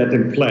put that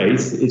in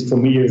place is for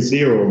me a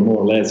zero more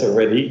or less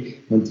already.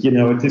 And, you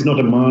know, it is not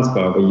a Mars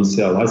bar where you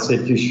sell. I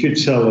said you should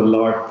sell a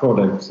live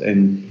product.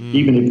 And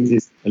even if it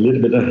is a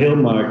little bit of hill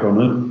mark on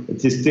it,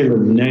 it is still a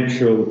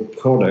natural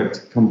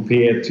product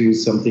compared to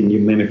something you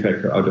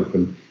manufacture out of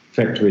a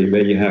factory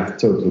where you have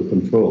total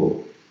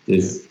control.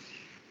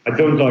 I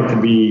don't like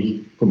to be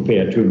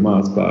compared to a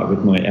Mars bar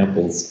with my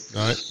apples.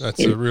 No, that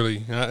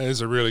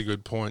is a really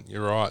good point.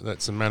 You're right.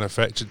 That's a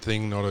manufactured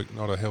thing, not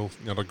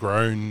a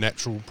grown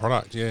natural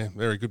product. Yeah,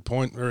 very good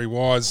point. Very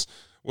wise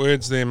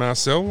words there,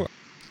 Marcel.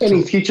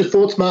 Any future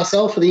thoughts,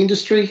 Marcel, for the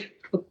industry?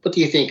 What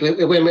do you think?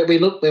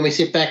 When we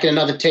sit back in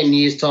another 10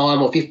 years'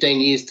 time or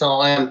 15 years'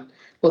 time,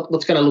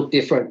 what's going to look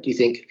different, do you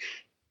think?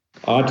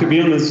 To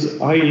be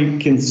honest, I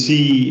can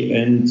see,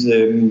 and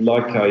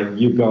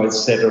you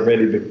guys said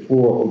already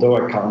before, although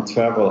I can't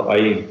travel,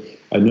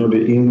 I know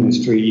the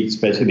industry,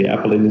 especially the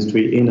Apple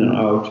industry, in and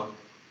out.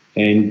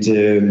 And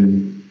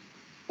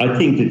I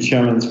think the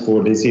challenge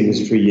for this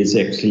industry is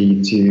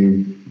actually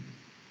to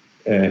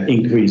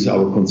increase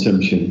our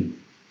consumption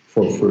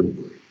for fruit.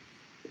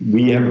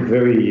 We are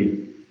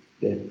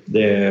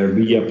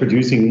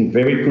producing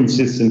very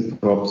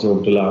consistent crops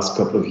over the last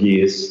couple of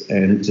years,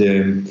 and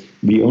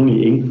we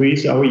only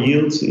increase our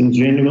yields in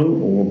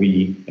general, or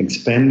we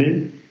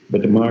expanding,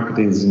 but the market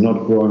is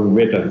not growing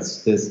with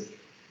us.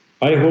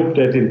 I hope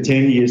that in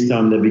 10 years'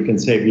 time that we can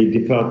say we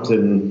developed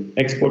an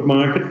export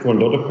market for a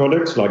lot of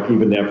products, like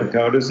even the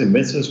avocados in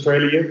Western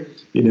Australia,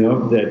 you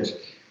know, that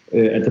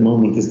at the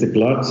moment is the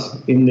glut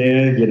in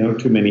there, you know,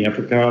 too many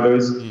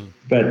avocados.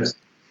 But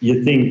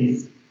you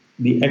think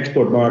the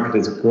export market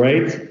is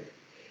great.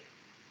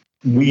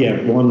 We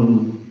have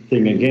one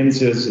thing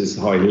against us is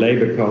high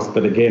labor costs.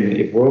 But again,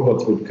 if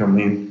robots would come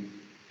in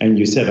and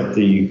you set up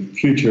the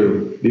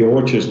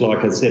orchards,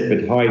 like I said,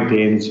 with high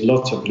dens,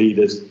 lots of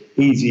leaders,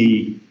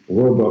 easy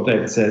robot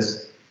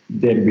access,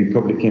 then we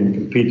probably can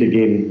compete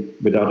again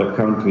with other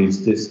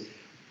countries.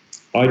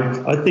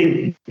 I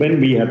think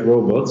when we had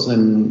robots,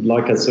 and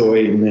like I saw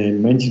in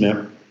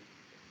Mentionup,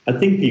 I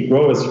think the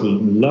growers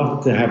would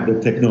love to have the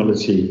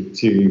technology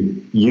to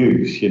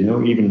use, you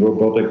know, even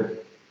robotic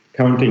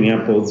counting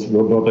apples,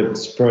 robotic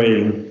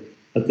spraying.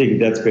 I think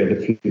that's where the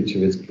future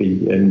is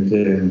be. And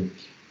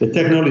the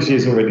technology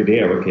is already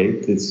there, okay?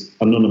 It's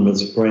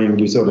anonymous spraying.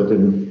 You saw that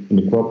in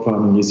the crop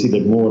farm, and you see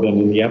that more than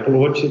in the apple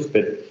orchards.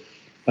 But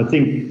I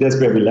think that's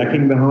where we're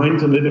lacking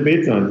behind a little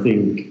bit. I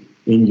think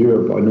in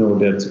Europe, I know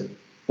that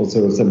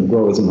also some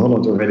growers in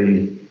Holland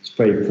already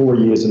sprayed 4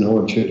 years in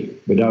orchard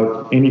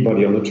without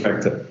anybody on the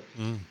tractor.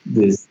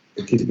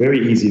 It is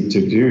very easy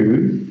to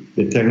do.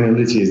 The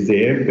technology is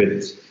there,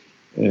 but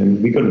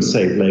we're going to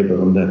save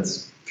labour on that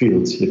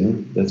field,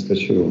 that's for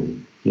sure.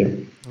 Yeah.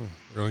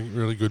 Really,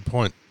 really good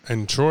point.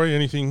 And Troy,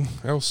 anything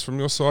else from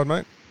your side,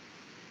 mate?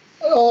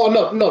 Oh,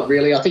 not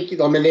really. I think,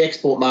 the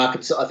export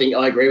markets, I think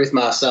I agree with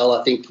Marcel.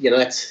 I think,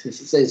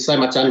 there's so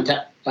much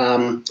untapped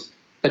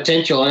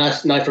potential. And I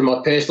know from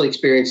my personal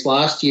experience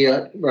last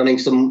year, running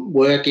some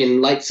work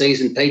in late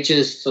season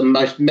peaches, some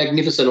most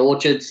magnificent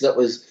orchards that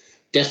was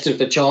destined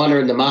for China,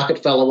 and the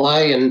market fell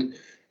away, and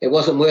it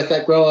wasn't worth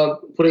that grower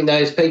putting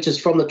those peaches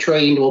from the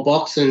tree into a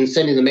box and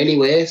sending them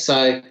anywhere.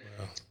 So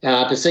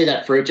to see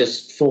that fruit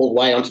just fall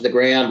away onto the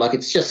ground,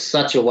 it's just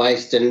such a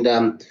waste. And,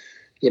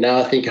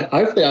 I think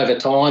hopefully over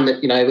time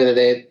that, whether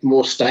they're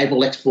more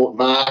stable export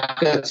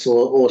markets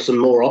or some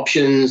more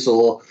options,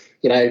 or,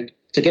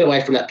 to get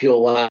away from that pure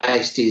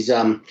waste is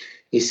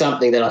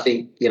something that I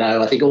think,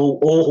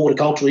 all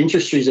horticultural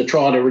industries are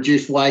trying to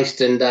reduce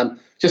waste. And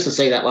just to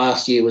see that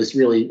last year was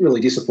really,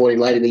 really disappointing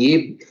late in the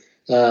year,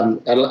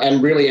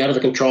 and really out of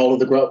the control of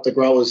the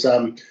growers'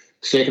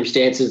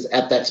 circumstances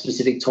at that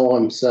specific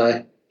time.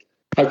 So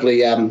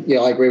hopefully, I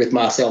agree with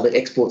Marcel, the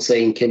export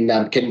scene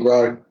can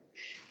grow.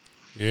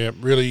 Yeah,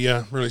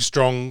 really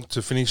strong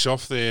to finish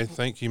off there.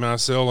 Thank you,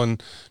 Marcel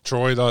and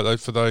Troy,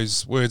 for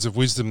those words of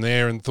wisdom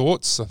there and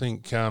thoughts. I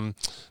think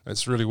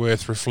it's really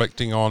worth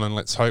reflecting on, and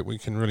let's hope we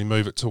can really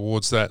move it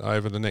towards that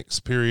over the next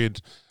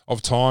period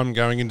of time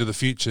going into the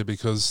future,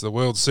 because the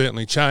world's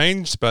certainly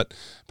changed, but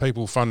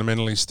people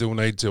fundamentally still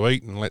need to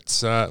eat, and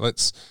let's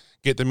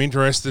get them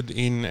interested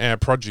in our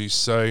produce.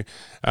 So,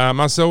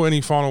 Marcel,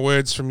 any final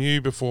words from you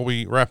before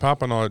we wrap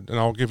up? And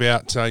I'll give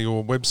out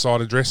your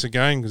website address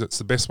again, because it's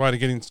the best way to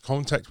get in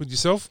contact with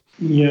yourself.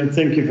 Yeah,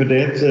 thank you for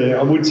that.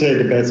 I would say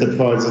the best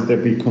advice is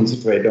that we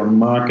concentrate on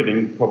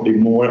marketing probably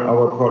more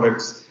our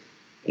products.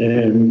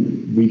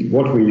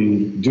 What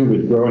we do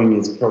with growing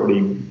is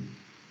probably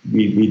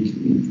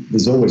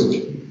there's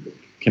always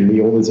can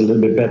be always a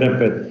little bit better,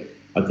 but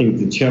I think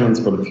the challenge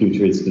for the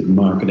future is the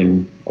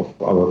marketing of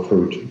our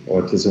fruit,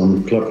 or it is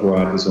on club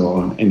varieties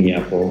or on any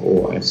apple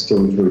or a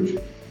stone fruit.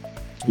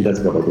 That's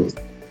what I would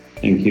say.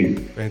 Thank you.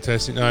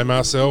 Fantastic. No,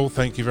 Marcel,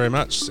 thank you very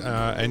much.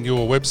 And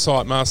your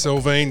website,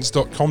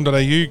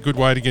 marcelveens.com.au, good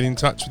way to get in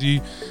touch with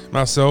you.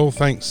 Marcel,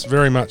 thanks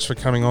very much for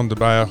coming on to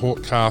Bayer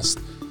Hortcast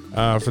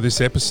for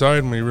this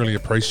episode, and we really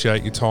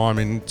appreciate your time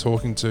in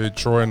talking to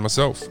Troy and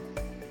myself.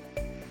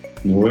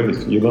 No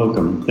worries. You're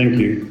welcome. Thank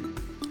you.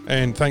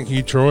 And thank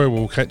you, Troy.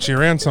 We'll catch you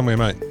around somewhere,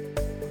 mate.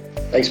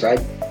 Thanks, Ray.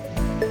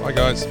 Bye,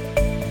 guys.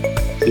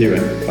 See you,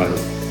 man. Bye.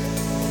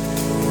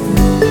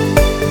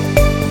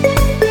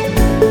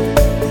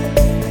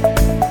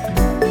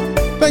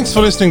 Thanks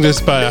for listening to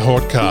this Bayer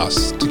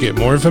Hortcast. To get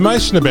more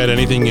information about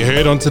anything you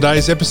heard on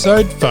today's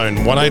episode,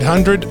 phone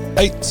 1800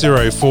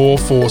 804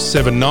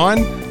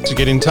 479 to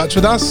get in touch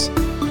with us,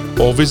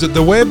 or visit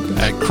the web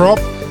at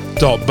crop.bayer.com.au.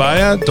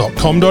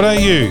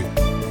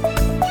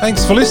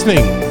 Thanks for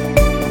listening.